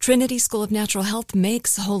reach? Trinity School of Natural Health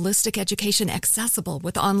makes holistic education accessible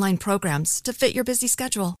with online programs to fit your busy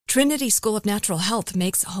schedule. Trinity School of Natural Health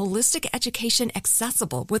makes holistic education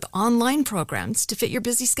accessible with online programs to fit your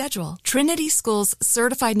busy schedule. Trinity School's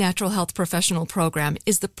Certified Natural Health Professional Program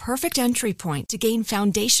is the perfect entry point to gain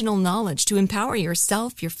foundational knowledge to empower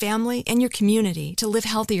yourself, your family, and your community to live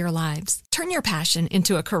healthier lives. Turn your passion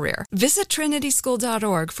into a career. Visit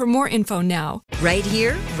trinityschool.org for more info now. Right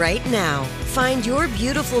here, right now. Find your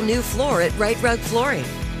beautiful new floor at Right Rug Flooring.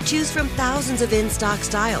 Choose from thousands of in-stock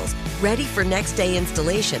styles, ready for next day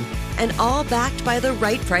installation, and all backed by the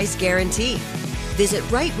right price guarantee. Visit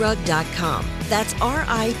rightrug.com. That's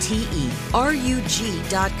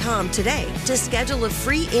RITERUG.com today to schedule a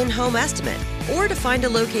free in-home estimate or to find a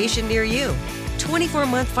location near you.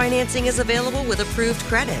 24-month financing is available with approved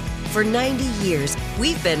credit. For 90 years,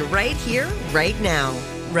 we've been right here, right now.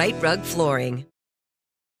 Right Rug Flooring.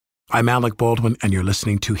 I'm Alec Baldwin, and you're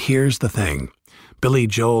listening to Here's the Thing. Billy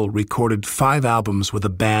Joel recorded 5 albums with a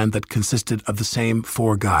band that consisted of the same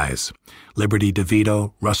 4 guys: Liberty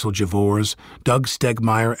DeVito, Russell Javors, Doug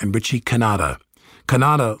Stegmeyer, and Richie Cannata.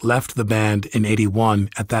 Cannata left the band in '81.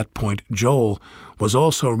 At that point, Joel was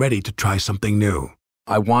also ready to try something new.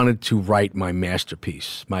 I wanted to write my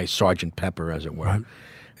masterpiece, my Sgt. Pepper, as it were. Right.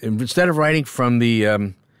 And instead of writing from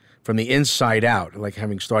the inside out, like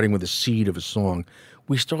starting with the seed of a song,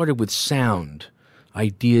 we started with sound,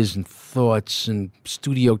 ideas and thoughts and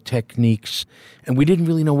studio techniques, and we didn't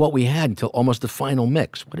really know what we had until almost the final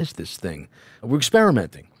mix. What is this thing? We're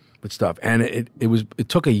experimenting with stuff, and it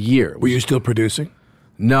took a year. Were you still producing?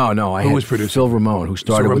 No. Who was producing? Phil Ramone, who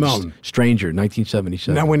started with Stranger in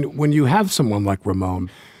 1977. Now, when you have someone like Ramone,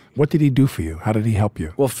 what did he do for you? How did he help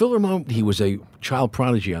you? Well, Phil Ramone, he was a child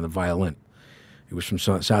prodigy on the violin. He was from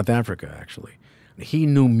South Africa, actually. He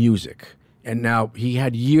knew music, and now he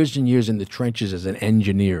had years and years in the trenches as an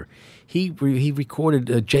engineer. He recorded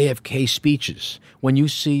JFK speeches. When you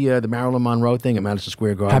see the Marilyn Monroe thing at Madison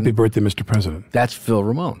Square Garden, Happy Birthday, Mr. President. That's Phil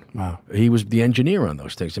Ramone. Wow. He was the engineer on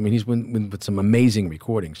those things. I mean, he's been with some amazing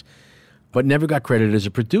recordings, but never got credited as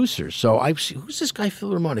a producer. So I see, who's this guy,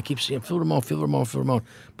 Phil Ramone? I keep seeing Phil Ramone.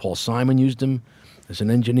 Paul Simon used him as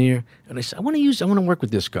an engineer, and I said, I want to work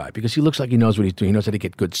with this guy because he looks like he knows what he's doing. He knows how to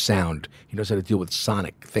get good sound. He knows how to deal with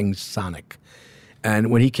sonic.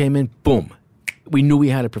 And when he came in, boom, we knew we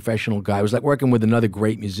had a professional guy. It was like working with another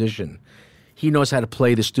great musician. He knows how to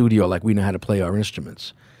play the studio like we know how to play our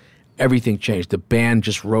instruments. Everything changed. The band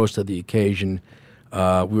just rose to the occasion. We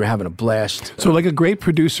were having a blast. So like a great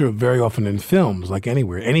producer, very often in films, like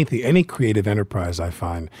anywhere, any creative enterprise, I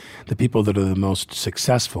find, the people that are the most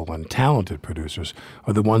successful and talented producers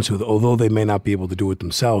are the ones who, although they may not be able to do it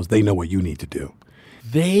themselves, they know what you need to do.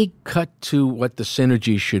 They cut to what the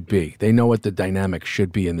synergy should be. They know what the dynamic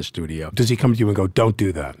should be in the studio. Does he come to you and go, don't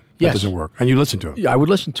do that? Yes. That doesn't work. And you listen to him? Yeah, I would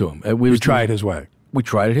listen to him. We try it his way. We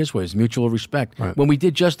tried it his way. It's mutual respect. Right. When we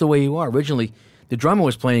did Just the Way You Are, originally, the drummer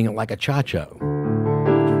was playing it like a cha-cha.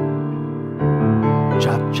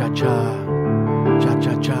 Cha-cha-cha,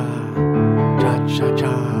 cha-cha-cha,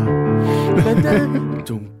 cha-cha-cha.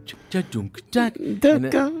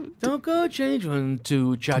 Don't go change 1,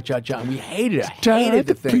 2, cha-cha-cha. And we hated it. I hated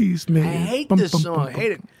the thing. Please, man. I hate this song. I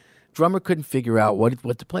hate it. Drummer couldn't figure out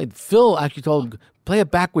what to play. Phil actually told him, play a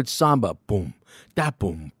backwards samba. Boom, da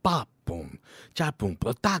boom, bop, boom, cha boom,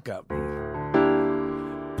 pataka.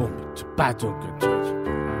 Boom,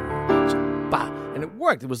 ba and it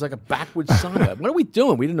worked. It was like a backwards samba. What are we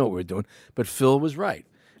doing? We didn't know what we were doing. But Phil was right.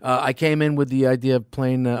 I came in with the idea of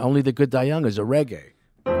playing Only the Good Die Young as a reggae.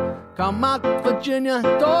 Come out, Virginia,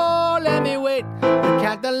 don't let me wait. You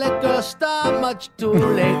can't let go, stop much too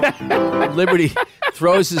late. Liberty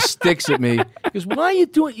throws his sticks at me. He goes, why are you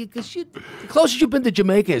doing it? Because the closest you've been to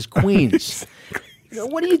Jamaica is Queens.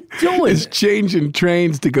 What are you doing? It's changing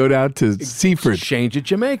trains to go down to Seaford. Change at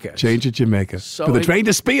Jamaica. Change at Jamaica. So For the train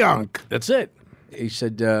to Spionk. That's it. He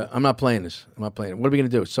said, I'm not playing this. I'm not playing it. What are we going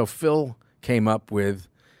to do? So Phil came up with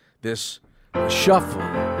this shuffle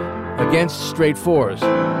against straight fours.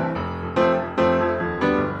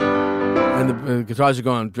 And the guitars are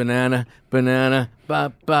going, banana, banana,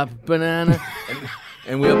 bop, bop, banana.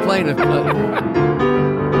 and we were playing it.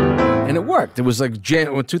 And it worked. It was like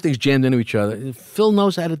when two things jammed into each other. Phil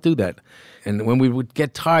knows how to do that. And when we would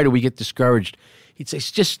get tired or we get discouraged, he'd say,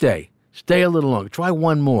 just stay. Stay a little longer. Try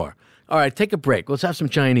one more. All right, take a break. Let's have some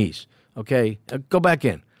Chinese. Okay? Go back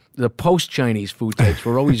in. The post-Chinese food tapes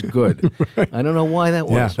were always good. Right. I don't know why that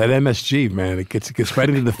was. Yeah, that MSG, man, it gets right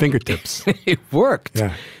into the fingertips. It worked.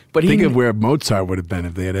 Yeah. But think of where Mozart would have been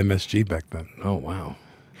if they had MSG back then. Oh, wow.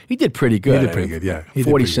 He did pretty good. He did pretty good, yeah.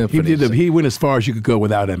 40 symphonies. He went as far as you could go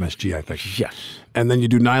without MSG, I think. Yes. And then you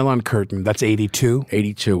do Nylon Curtain. That's 82?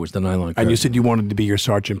 82 was the Nylon Curtain. And you said you wanted to be your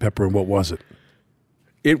Sgt. Pepper, and what was it?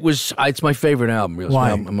 It's my favorite album. Really.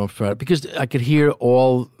 Why? I'm proud because I could hear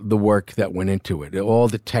all the work that went into it, all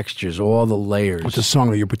the textures, all the layers. What's a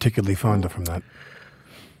song that you're particularly fond of from that?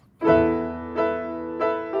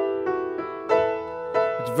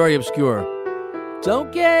 It's very obscure.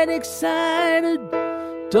 Don't get excited.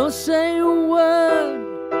 Don't say a word.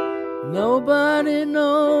 Nobody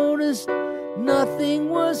noticed. Nothing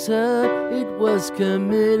was hurt. It was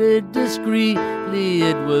committed discreetly.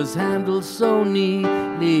 It was handled so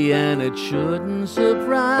neatly, and it shouldn't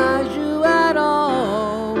surprise you at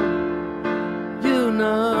all. You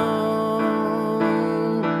know,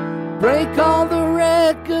 break all the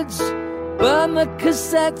records, burn the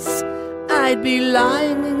cassettes. I'd be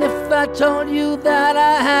lying if I told you that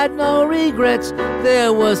I had no regrets.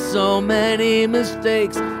 There were so many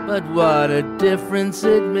mistakes, but what a difference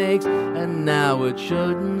it makes. And now it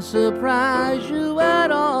shouldn't surprise you at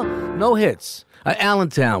all. No hits.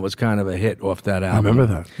 Allentown was kind of a hit off that album. I remember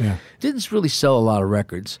that, yeah. Didn't really sell a lot of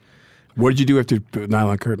records. What did you do after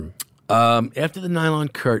Nylon Curtain? After the Nylon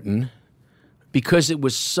Curtain, because it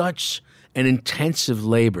was such an intensive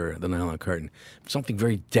labor, the Nylon Curtain, something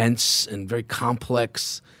very dense and very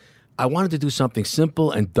complex. I wanted to do something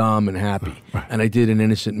simple and dumb and happy, right. And I did An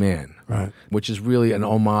Innocent Man, right. Which is really an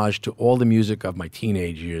homage to all the music of my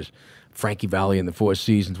teenage years. Frankie Valli and the Four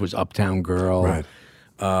Seasons was Uptown Girl. Right.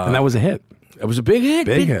 And that was a hit. It was a big hit.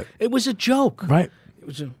 Big hit. It was a joke. Right. It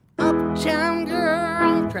was a Uptown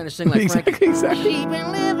Girl. Trying to sing like Frankie. Exactly. She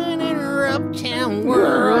been living in her uptown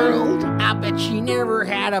world. I bet she never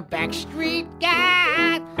had a backstreet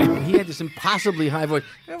guy. He had this impossibly high voice.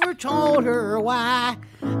 Never told her why.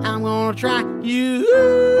 I'm gonna try you.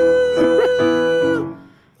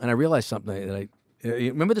 And I realized something that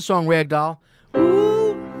you remember the song Rag Doll? They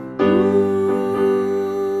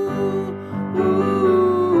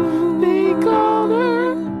call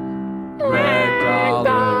her Rag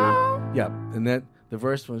Doll. Yeah, and then the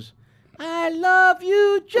verse was, I love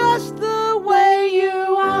you just the way you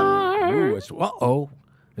are. Ooh, uh-oh.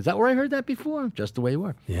 Is that where I heard that before? Just the way you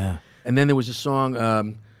are. Yeah. And then there was a song,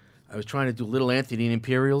 I was trying to do Little Anthony and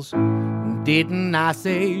Imperials. Didn't I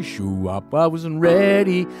say, shoo up, I wasn't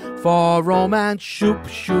ready for romance, shoop,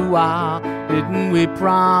 shoo ah. Didn't we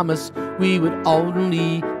promise we would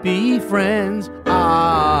only be friends?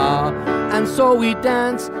 Ah. And so we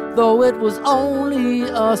danced, though it was only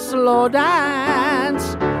a slow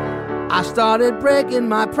dance. I started breaking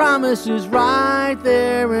my promises right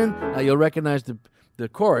there, and now you'll recognize the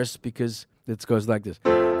chorus because it goes like this.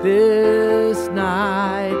 This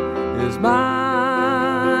night is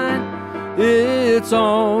mine. It's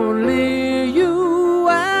only you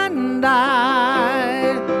and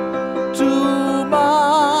I. Tomorrow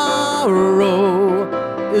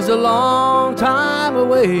is a long time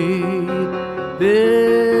away.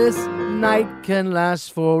 This night can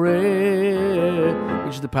last forever.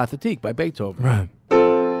 Which is the Pathétique by Beethoven. Right.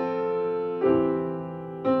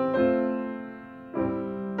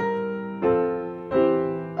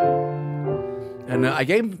 And I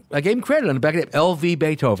gave him credit on the back of it, L.V.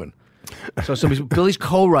 Beethoven. So Billy's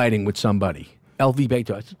co-writing with somebody, L.V.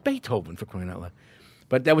 Beethoven. It's Beethoven, for crying out loud.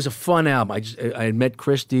 But that was a fun album. I had met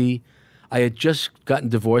Christy. I had just gotten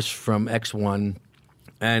divorced from X1.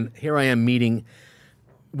 And here I am meeting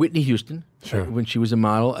Whitney Houston, Sure. When she was a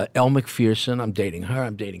model. Elle Macpherson, I'm dating her.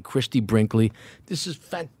 I'm dating Christy Brinkley. This is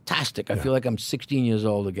fantastic. I feel like I'm 16 years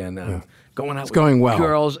old again. I'm going out It's with going well.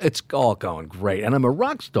 girls. It's all going great. And I'm a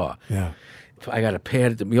rock star. Yeah. I got a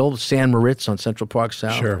pad at the old San Moritz on Central Park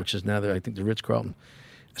South, Sure. which is now, I think, the Ritz-Carlton.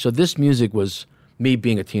 So this music was me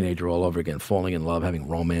being a teenager all over again, falling in love, having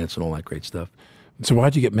romance and all that great stuff. So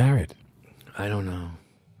why'd you get married? I don't know.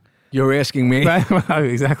 You're asking me?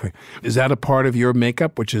 Exactly. Is that a part of your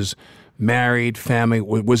makeup, which is married, family?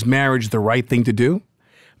 Was marriage the right thing to do?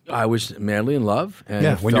 I was madly in love. And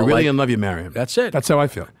Yeah, it when you're felt really like- in love, you marry him. That's it. That's how I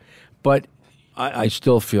feel. But I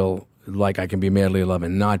still feel like I can be madly in love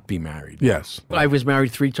and not be married. Yes. I was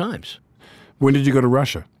married 3 times. When did you go to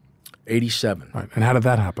Russia? 87. Right. And how did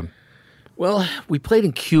that happen? Well, we played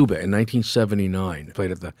in Cuba in 1979. Played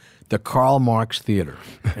at the Karl Marx Theater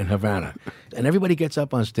in Havana. And everybody gets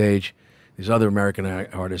up on stage. These other American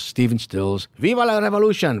artists, Stephen Stills, Viva la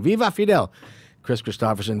Revolution, Viva Fidel. Chris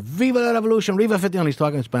Christopherson, Viva la Revolution, Viva Fidel. He's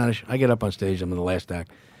talking in Spanish. I get up on stage. I'm in the last act.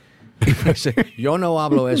 I say, Yo no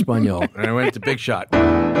hablo español. And I went to Big Shot.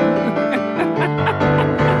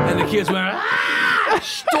 And the kids went,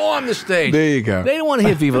 storm the stage. There you go. They don't want to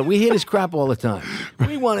hear Viva. We hear this crap all the time.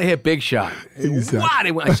 We want to hear Big Shot.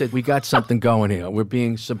 Exactly. What? I said, we got something going here. We're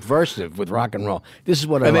being subversive with rock and roll. This is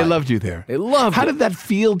what I And they like. loved you there. They loved How it. did that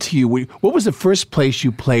feel to you? What was the first place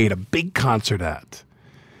you played a big concert at?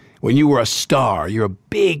 When you were a star, you're a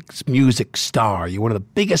big music star. You're one of the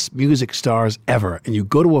biggest music stars ever. And you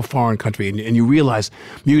go to a foreign country and you realize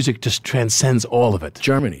music just transcends all of it.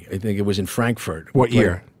 Germany. I think it was in Frankfurt. What We played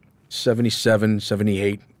year? 77,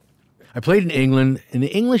 78. I played in England, and the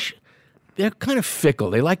English, they're kind of fickle.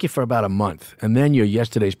 They like you for about a month, and then you're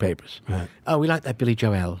yesterday's papers. Right. Oh, we like that Billy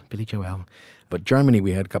Joel. But Germany,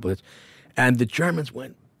 we had a couple of hits. And the Germans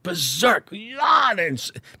went berserk. They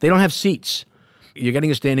don't have seats. You're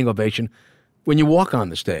getting a standing ovation when you walk on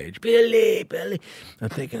the stage. Billy. I'm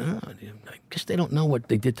thinking, I guess they don't know what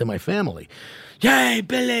they did to my family. Yay,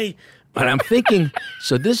 Billy. And I'm thinking,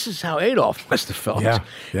 so this is how Adolf must have felt. Yeah,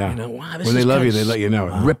 yeah. You know, wow, this When is they love kinda you, they let you know.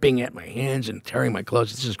 ripping at my hands and tearing my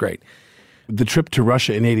clothes. This is great. The trip to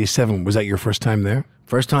Russia in 87, was that your first time there?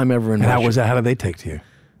 First time ever in And Russia. how was that? How did they take to you?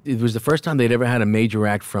 It was the first time they'd ever had a major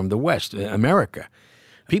act from the West, America.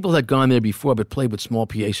 People had gone there before, but played with small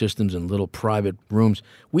PA systems and little private rooms.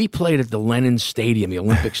 We played at the Lenin Stadium, the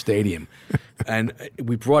Olympic Stadium, and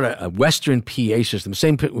we brought a Western PA system, the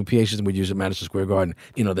same PA system we'd use at Madison Square Garden.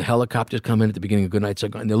 You know, the helicopters come in at the beginning of Goodnight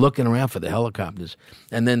Saigon, and they're looking around for the helicopters.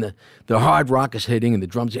 And then the hard rock is hitting, and the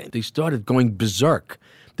drums, they started going berserk.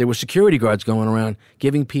 There were security guards going around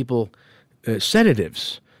giving people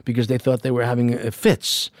sedatives because they thought they were having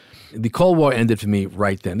fits. The Cold War ended for me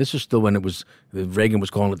right then. This is still when Reagan was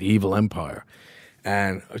calling it the evil empire.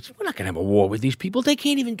 And I said, we're not going to have a war with these people. They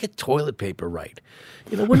can't even get toilet paper right.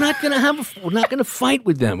 You know, we're not going to fight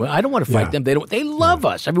with them. I don't want to fight them. They love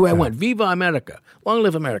us. Everywhere I went, Viva America. Long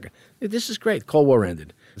live America. This is great. Cold War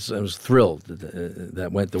ended. I was thrilled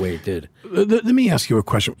that went the way it did. Let me ask you a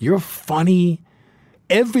question. You're funny.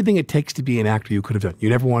 Everything it takes to be an actor you could have done. You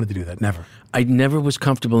never wanted to do that. Never. I never was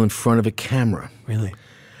comfortable in front of a camera. Really?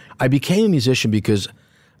 I became a musician because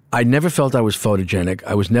I never felt I was photogenic.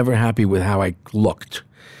 I was never happy with how I looked.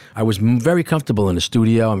 I was very comfortable in a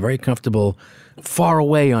studio. I'm very comfortable far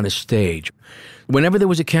away on a stage. Whenever there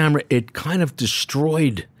was a camera, it kind of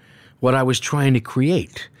destroyed what I was trying to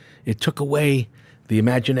create. It took away the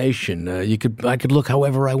imagination. I could look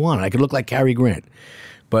however I wanted. I could look like Cary Grant.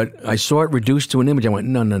 But I saw it reduced to an image. I went,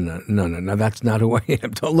 no, that's not who I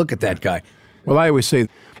am. Don't look at that guy. Well, I always say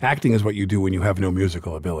acting is what you do when you have no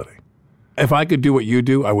musical ability. If I could do what you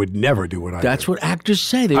do, I would never do what I do. That's what actors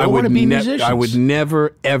say. They all want to be musicians. I would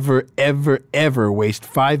never, ever, ever, ever waste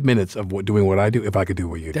 5 minutes of doing what I do if I could do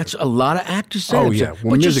what you do. That's a lot of actors say. Oh, that. yeah. Well, But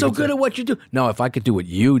you're music so is good at what you do. No, if I could do what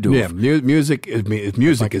you do. Yeah, music is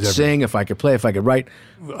If I could sing, if I could play, if I could write.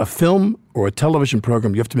 A film or a television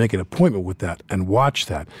program, you have to make an appointment with that and watch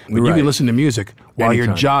that. But you Right. can listen to music while you're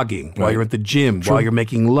Anytime. jogging, while Right. you're at the gym, True. while you're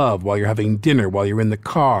making love, while you're having dinner, while you're in the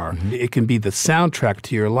car. Mm-hmm. It can be the soundtrack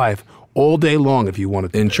to your life all day long if you want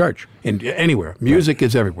it. In church. Anywhere. Music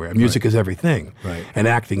is everywhere. Music is everything. Right. And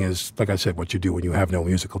acting is, like I said, what you do when you have no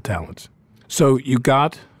musical talents. So you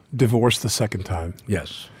got divorced the second time.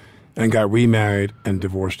 Yes. And got remarried and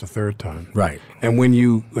divorced a third time. Right. And when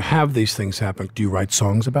you have these things happen, do you write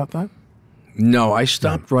songs about that? No, I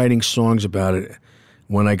stopped writing songs about it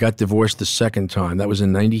when I got divorced the second time. That was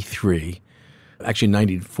in 93. Actually,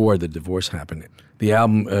 94, the divorce happened. The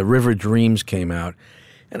album River Dreams came out.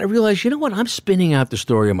 And I realized, you know what? I'm spinning out the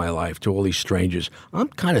story of my life to all these strangers. I'm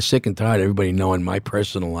kind of sick and tired of everybody knowing my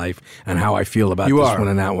personal life and how I feel about this one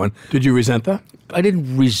and that one. Did you resent that? I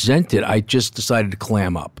didn't resent it. I just decided to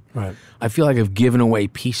clam up. Right. I feel like I've given away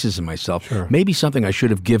pieces of myself. Sure. Maybe something I should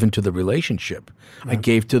have given to the relationship. I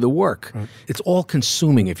gave to the work. It's all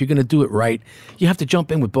consuming. If you're going to do it right, you have to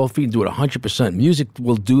jump in with both feet and do it 100%. Music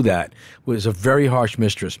will do that. It's a very harsh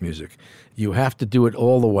mistress, music. You have to do it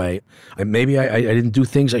all the way. Maybe I didn't do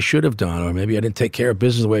things I should have done, or maybe I didn't take care of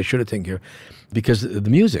business the way I should have taken care of because of the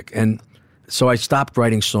music. And so I stopped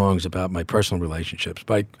writing songs about my personal relationships,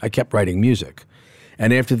 but I kept writing music.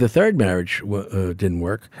 And after the third marriage didn't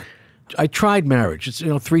work, I tried marriage. It's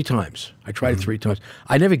 3 times. I tried it 3 times.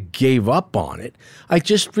 I never gave up on it. I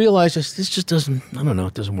just realized this just doesn't. I don't know.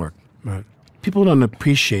 It doesn't work. Right. People don't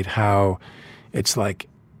appreciate how it's like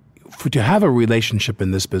to have a relationship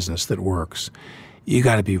in this business that works. You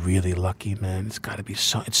got to be really lucky, man. It's got to be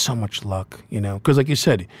it's so much luck, Because like you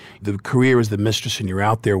said, the career is the mistress, and you're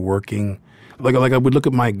out there working. Like I would look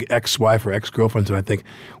at my ex-wife or ex-girlfriends and I think,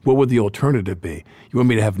 what would the alternative be? You want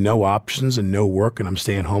me to have no options and no work and I'm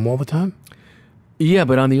staying home all the time? Yeah,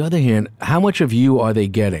 but on the other hand, how much of you are they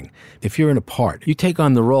getting? If you're in a part, you take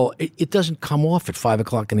on the role, it doesn't come off at 5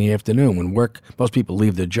 o'clock in the afternoon when most people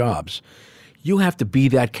leave their jobs. You have to be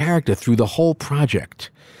that character through the whole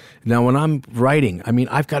project. Now, when I'm writing,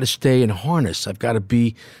 I've got to stay in harness. I've got to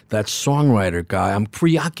be that songwriter guy. I'm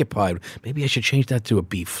preoccupied. Maybe I should change that to a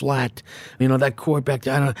B flat. That chord back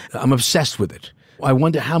there. I'm obsessed with it. I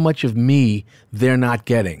wonder how much of me they're not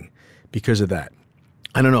getting because of that.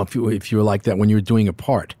 I don't know if you were like that when you were doing a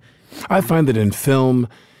part. I find that in film,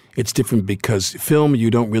 it's different because film,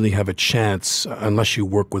 you don't really have a chance unless you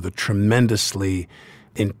work with a tremendously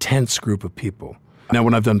intense group of people. Now,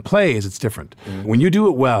 when I've done plays, it's different. When you do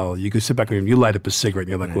it well, you can sit back and you light up a cigarette and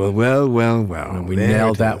you're like, well. We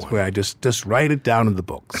nailed that one. Where I just write it down in the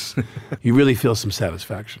books. You really feel some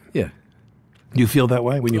satisfaction. Yeah. You feel that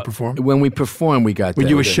way when you perform? When we perform, we got We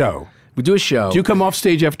do a show. We do a show. Do you come off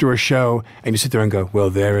stage after a show and you sit there and go, well,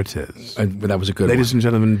 there it is. That was a good Ladies one. and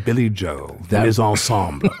gentlemen, Billy Joe, that is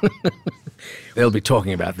ensemble. They'll be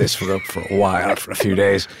talking about this for a while, for a few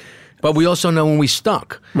days. But we also know when we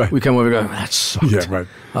stunk. Right. We come over and go, that sucked. Yeah, right.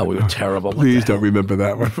 Oh, we were terrible. Please don't remember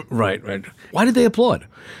that one. Right. Why did they applaud?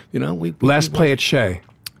 Last play at Shea.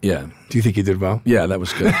 Yeah. Do you think you did well? Yeah, that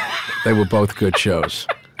was good. They were both good shows.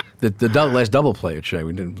 The last double play at Shea,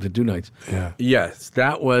 we did the 2 nights. Yeah. Yes,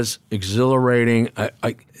 that was exhilarating.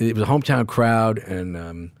 It was a hometown crowd,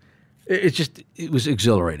 and it was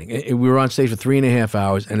exhilarating. We were on stage for 3.5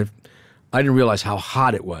 hours, and I didn't realize how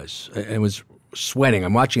hot it was. It was sweating.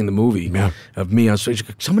 I'm watching the movie of me on stage.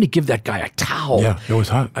 Somebody give that guy a towel. Yeah, it was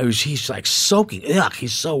hot. He's like soaking. Ugh,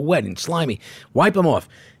 he's so wet and slimy. Wipe him off.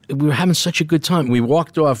 We were having such a good time. We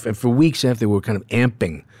walked off, and for weeks after, we were kind of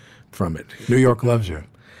amping from it. New York loves you.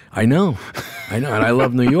 I know, and I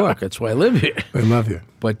love New York. That's why I live here. I love you.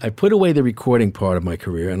 But I put away the recording part of my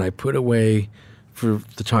career, and I put away, for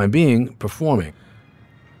the time being, performing.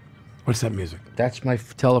 What's that music? That's my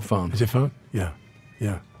telephone. Is your phone? Yeah.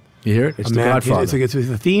 You hear it? It's The Godfather. It's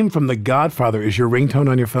the theme from The Godfather. Is your ringtone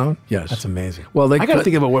on your phone? Yes. That's amazing. Well, I got to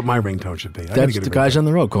think about what my ringtone should be. That's the guys on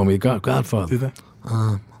the road call me the Godfather. Do that?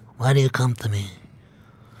 Why do you come to me?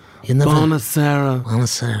 You never... Bonacera.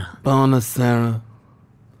 Bonacera.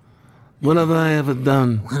 What have I ever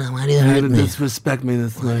done? Why do you hurt me? Disrespect me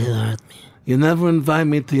this Why way. do you hurt me? You never invite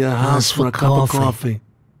me to your house for a cup of coffee.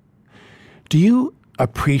 Do you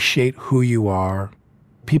appreciate who you are?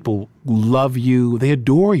 People love you. They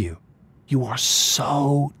adore you. You are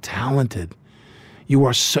so talented. You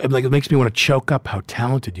are so, it makes me want to choke up how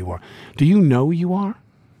talented you are. Do you know you are?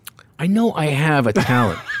 I know I have a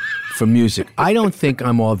talent for music. I don't think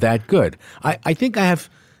I'm all that good. I think I have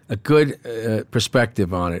a good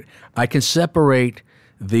perspective on it. I can separate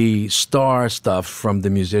the star stuff from the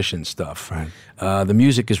musician stuff. Right. The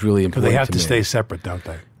music is really important. Because they have to to me. stay separate, don't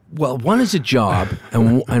they? Well, one is a job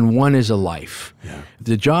and one is a life. Yeah.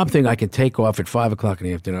 The job thing I can take off at 5 o'clock in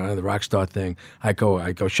the afternoon. The rock star thing, I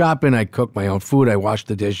go shopping. I cook my own food. I wash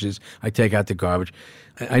the dishes. I take out the garbage.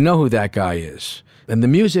 I know who that guy is. And the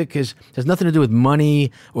music has nothing to do with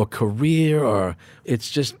money or career, or it's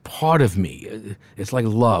just part of me. It's like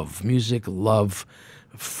love, music, love,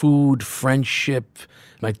 food, friendship,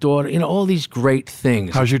 my daughter, all these great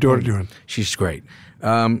things. How's your daughter doing? She's great.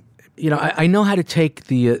 I know how to take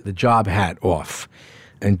the job hat off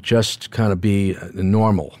and just kind of be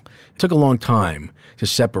normal. It took a long time to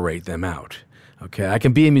separate them out. Okay, I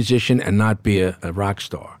can be a musician and not be a rock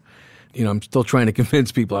star. I'm still trying to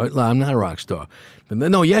convince people I'm not a rock star. But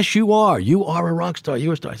no, yes, you are. You are a rock star.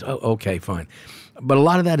 You're a star. Oh, okay, fine. But a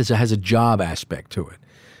lot of that has a job aspect to it.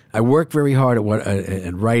 I work very hard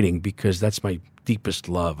at writing because that's my deepest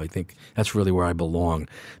love. I think that's really where I belong.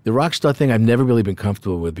 The rock star thing I've never really been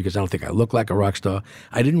comfortable with because I don't think I look like a rock star.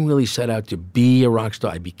 I didn't really set out to be a rock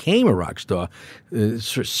star. I became a rock star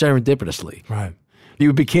serendipitously. Right.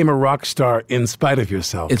 You became a rock star in spite of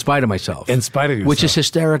yourself. In spite of myself. In spite of yourself. Which is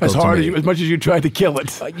hysterical as hard to me. as much as you tried to kill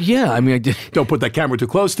it. Yeah, I mean, I did. Don't put that camera too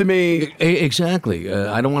close to me. Exactly.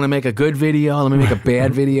 I don't want to make a good video. Let me make a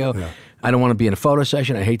bad video. Yeah. I don't want to be in a photo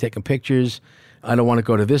session. I hate taking pictures. I don't want to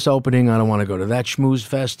go to this opening. I don't want to go to that schmooze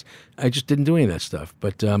fest. I just didn't do any of that stuff.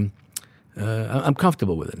 But I'm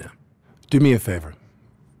comfortable with it now. Do me a favor.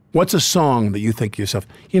 What's a song that you think to yourself,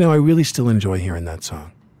 I really still enjoy hearing that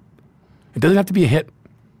song? It doesn't have to be a hit.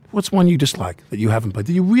 What's one you dislike that you haven't played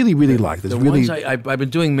that you really, really like? The ones I've been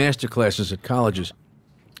doing master classes at colleges,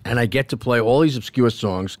 and I get to play all these obscure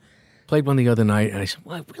songs. Played one the other night, and I said,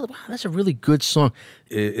 wow, that's a really good song.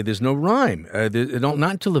 There's no rhyme.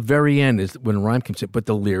 Not until the very end is when rhyme comes in, but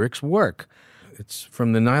the lyrics work. It's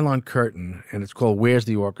from the Nylon Curtain, and it's called Where's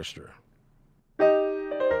the Orchestra?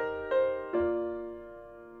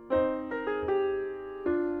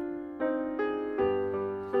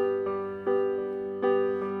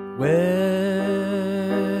 Where's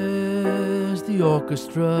the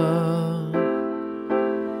orchestra?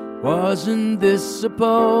 Wasn't this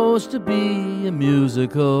supposed to be a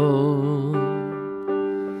musical?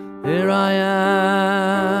 Here I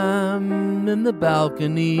am in the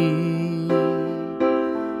balcony.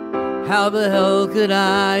 How the hell could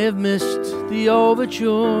I have missed the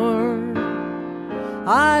overture?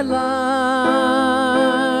 I like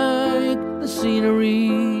the scenery,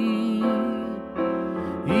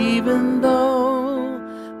 even though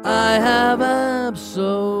I have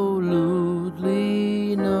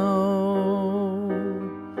absolutely no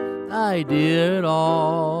idea at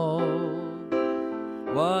all.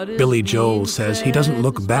 Billy Joel says he doesn't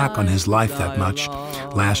look back on his life that much.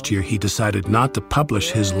 Last year, he decided not to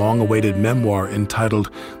publish his long-awaited memoir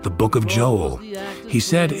entitled The Book of Joel. He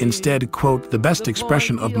said instead, quote, "The best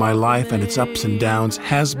expression of my life and its ups and downs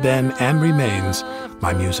has been and remains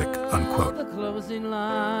my music," unquote.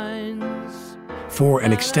 For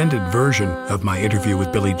an extended version of my interview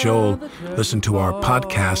with Billy Joel, listen to our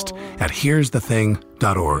podcast at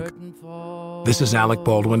here'sthething.org. This is Alec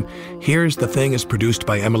Baldwin. Here's the Thing is produced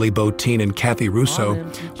by Emily Botein and Kathy Russo,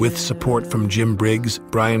 with support from Jim Briggs,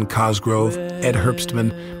 Brian Cosgrove, Ed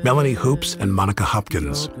Herbstman, Melanie Hoops, and Monica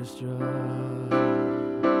Hopkins.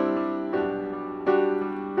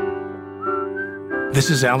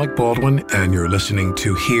 This is Alec Baldwin, and you're listening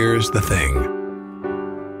to Here's the Thing.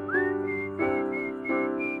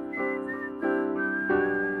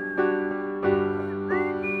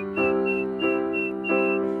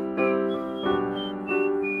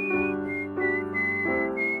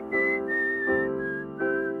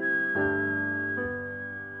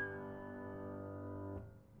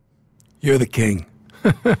 You're the king.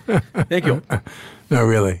 Thank you. No,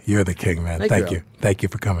 really, you're the king, man. Thank you. Thank you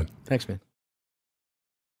for coming. Thanks, man.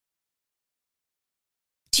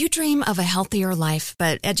 Do you dream of a healthier life,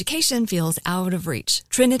 but education feels out of reach?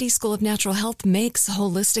 Trinity School of Natural Health makes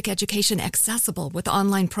holistic education accessible with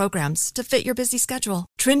online programs to fit your busy schedule.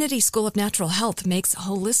 Trinity School of Natural Health makes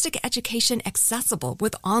holistic education accessible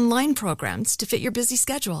with online programs to fit your busy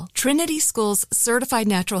schedule. Trinity School's Certified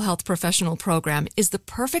Natural Health Professional Program is the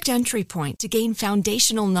perfect entry point to gain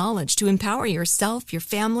foundational knowledge to empower yourself, your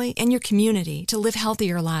family, and your community to live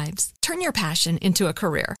healthier lives. Turn your passion into a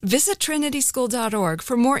career. Visit trinityschool.org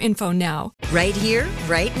for more info now. Right here,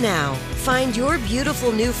 right now. Find your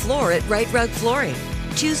beautiful new floor at Right Rug Flooring.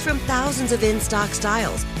 Choose from thousands of in-stock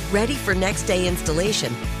styles, ready for next day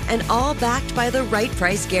installation, and all backed by the right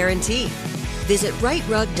price guarantee. Visit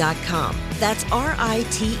rightrug.com. That's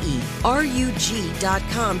RITERUG.com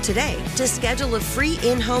today to schedule a free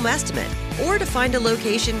in-home estimate or to find a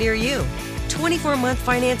location near you. 24-month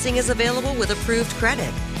financing is available with approved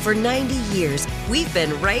credit. For 90 years, we've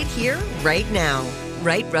been right here, right now.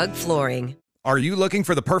 Right Rug Flooring. Are you looking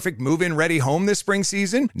for the perfect move-in ready home this spring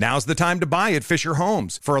season? Now's the time to buy at Fisher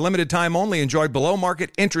Homes. For a limited time only, enjoy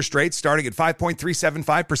below-market interest rates starting at 5.375%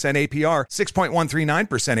 APR,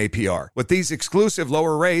 6.139% APR. With these exclusive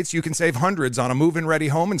lower rates, you can save hundreds on a move-in ready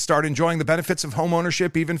home and start enjoying the benefits of home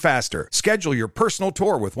ownership even faster. Schedule your personal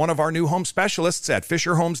tour with one of our new home specialists at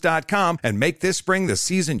FisherHomes.com and make this spring the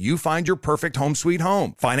season you find your perfect home sweet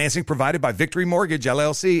home. Financing provided by Victory Mortgage,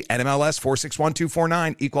 LLC, NMLS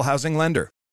 461249, Equal Housing Lender.